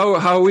 How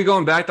are we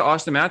going back to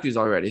Austin Matthews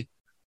already?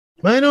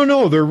 I don't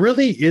know. There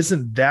really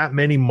isn't that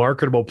many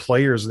marketable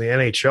players in the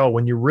NHL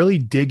when you really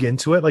dig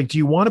into it. Like, do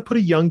you want to put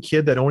a young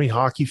kid that only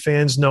hockey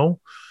fans know?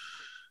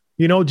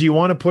 You know, do you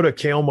want to put a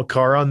Cale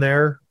Makar on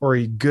there or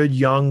a good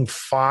young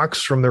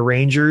Fox from the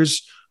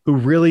Rangers who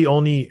really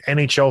only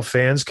NHL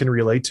fans can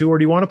relate to? Or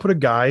do you want to put a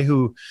guy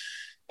who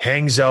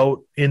hangs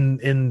out in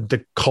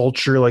the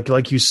culture?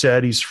 Like you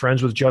said, he's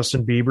friends with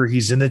Justin Bieber.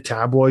 He's in the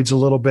tabloids a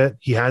little bit.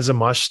 He has a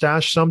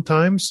mustache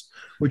sometimes,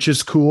 which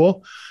is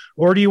cool.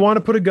 Or do you want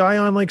to put a guy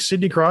on like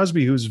Sidney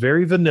Crosby, who's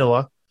very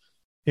vanilla,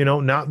 you know,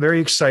 not very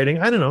exciting?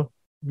 I don't know.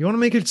 You want to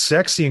make it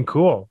sexy and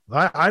cool.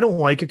 I don't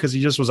like it because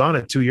he just was on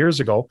it 2 years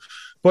ago.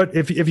 But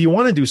if you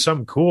want to do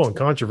something cool and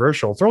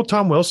controversial, throw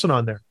Tom Wilson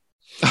on there.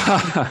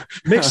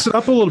 Mix it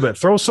up a little bit.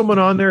 Throw someone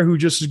on there who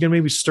just is going to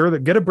maybe stir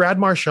that. Get a Brad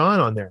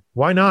Marchand on there.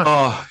 Why not?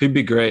 Oh, he'd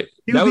be great.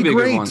 That would be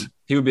great. A good one.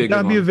 He would be a good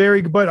one. That'd be a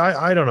very, but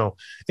I don't know.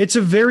 It's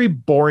a very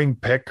boring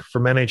pick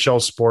from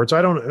NHL sports.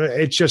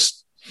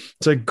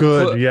 It's a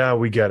good. Yeah,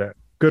 we get it.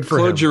 Good for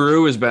Claude him.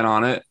 Giroux has been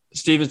on it.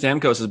 Steven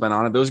Stamkos has been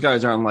on it. Those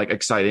guys aren't like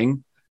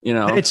exciting, you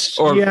know.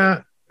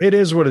 It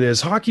is what it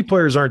is. Hockey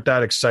players aren't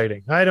that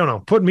exciting. I don't know.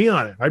 Put me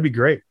on it. I'd be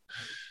great.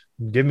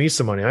 Give me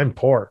some money. I'm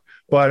poor.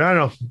 But I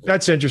don't know.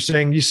 That's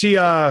interesting. You see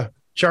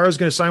Chara's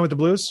going to sign with the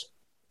Blues?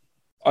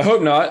 I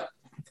hope not.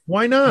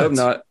 Why not? I hope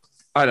not.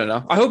 I don't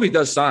know. I hope he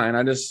does sign.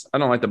 I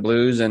don't like the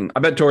Blues. And I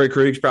bet Torrey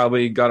Krug's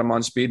probably got him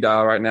on speed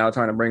dial right now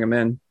trying to bring him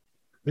in.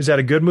 Is that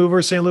a good move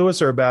for St.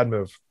 Louis or a bad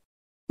move?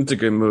 It's a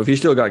good move. He's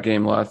still got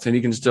game left. And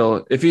he can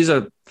still – if he's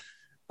a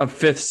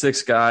fifth,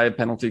 sixth guy,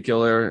 penalty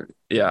killer,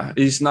 yeah,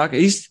 he's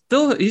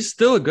still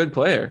a good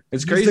player.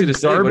 It's crazy to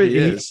say what he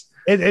is.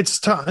 It's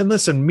tough. And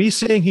listen, me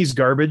saying he's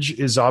garbage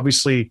is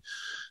obviously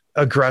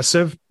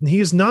aggressive.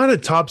 He's not a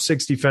top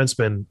 6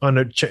 defenseman on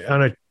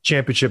a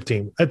championship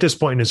team at this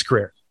point in his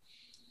career.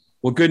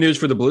 Well, good news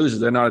for the Blues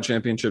is they're not a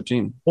championship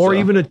team. Or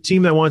even a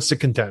team that wants to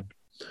contend.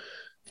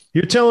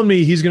 You're telling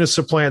me he's going to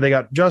supplant. They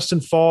got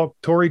Justin Falk,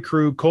 Torrey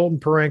Krug, Colton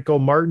Parayko,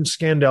 Martin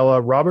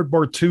Scandella, Robert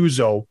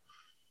Bortuzzo.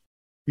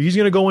 He's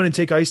going to go in and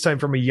take ice time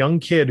from a young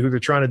kid who they're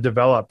trying to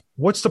develop.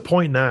 What's the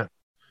point in that?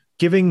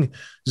 Giving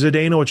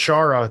Zdeno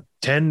Chara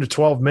 10 to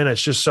 12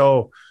 minutes just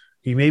so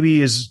he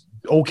maybe is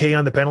okay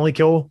on the penalty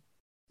kill.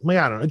 I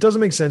don't know. It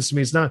doesn't make sense to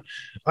me. It's not.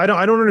 I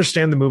don't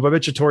understand the move. I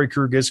bet you Torrey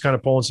Krug is kind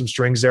of pulling some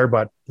strings there,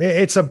 but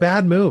it's a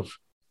bad move.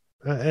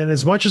 And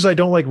as much as I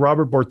don't like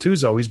Robert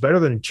Bortuzzo, he's better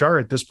than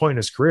Chara at this point in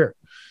his career.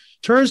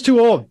 Chara's too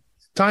old.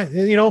 Time,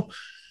 you know,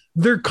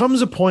 there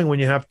comes a point when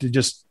you have to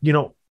just, you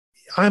know,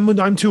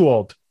 I'm too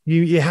old.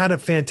 You had a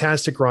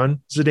fantastic run,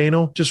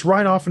 Zdeno. Just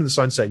ride off into the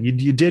sunset.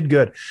 You did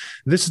good.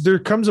 There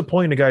comes a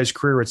point in a guy's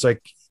career where it's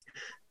like,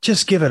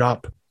 just give it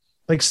up.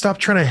 Like, stop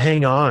trying to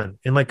hang on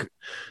and like,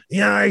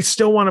 yeah, I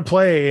still want to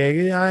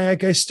play.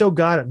 I still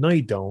got it. No,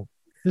 you don't.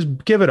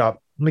 Just give it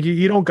up. Like,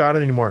 you don't got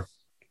it anymore.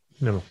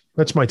 No,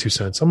 that's my 2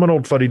 cents. I'm an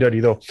old fuddy-duddy,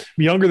 though.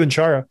 I'm younger than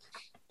Chara.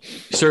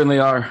 You certainly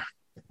are.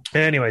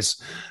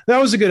 Anyways, that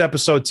was a good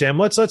episode, Tim.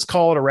 Let's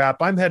call it a wrap.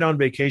 I'm heading on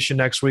vacation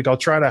next week. I'll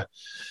try to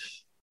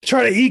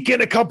try to eke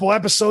in a couple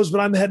episodes, but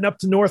I'm heading up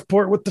to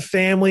Northport with the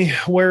family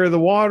where the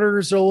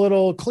water's a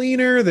little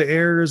cleaner, the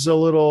air is a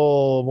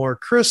little more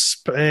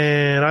crisp,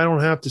 and I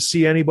don't have to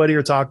see anybody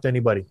or talk to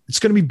anybody. It's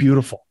going to be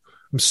beautiful.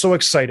 I'm so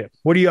excited.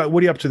 What are you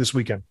up to this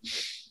weekend?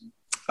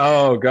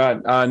 Oh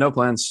God, no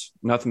plans,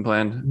 nothing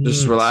planned.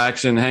 Just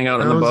relax and hang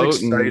out on the boat.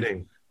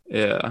 Exciting.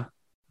 Yeah.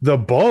 The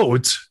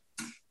boat.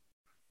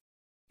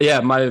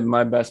 Yeah,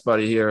 my best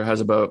buddy here has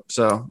a boat,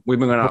 so we've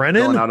been going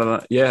out on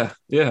it.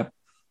 Yeah.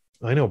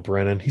 I know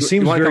Brennan. He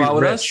seems you very come out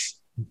with rich. us?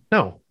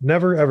 No,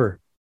 never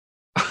ever.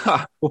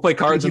 We'll play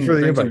cards and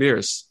drink some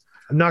beers.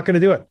 I'm not going to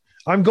do it.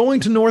 I'm going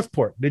to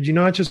Northport. Did you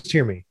not just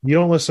hear me? You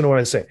don't listen to what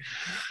I say.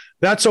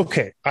 That's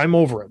okay. I'm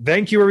over it.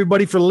 Thank you,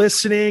 everybody, for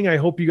listening. I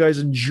hope you guys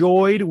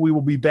enjoyed. We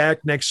will be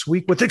back next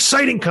week with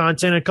exciting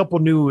content, a couple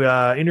new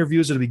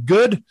interviews. It'll be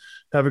good.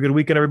 Have a good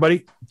weekend,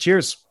 everybody.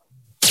 Cheers.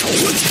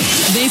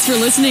 Thanks for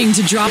listening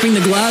to Dropping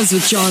the Gloves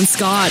with John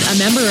Scott, a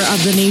member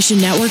of the Nation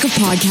Network of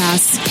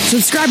Podcasts.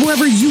 Subscribe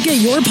wherever you get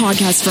your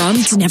podcasts from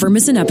to never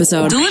miss an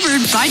episode.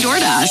 Delivered by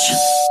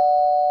DoorDash.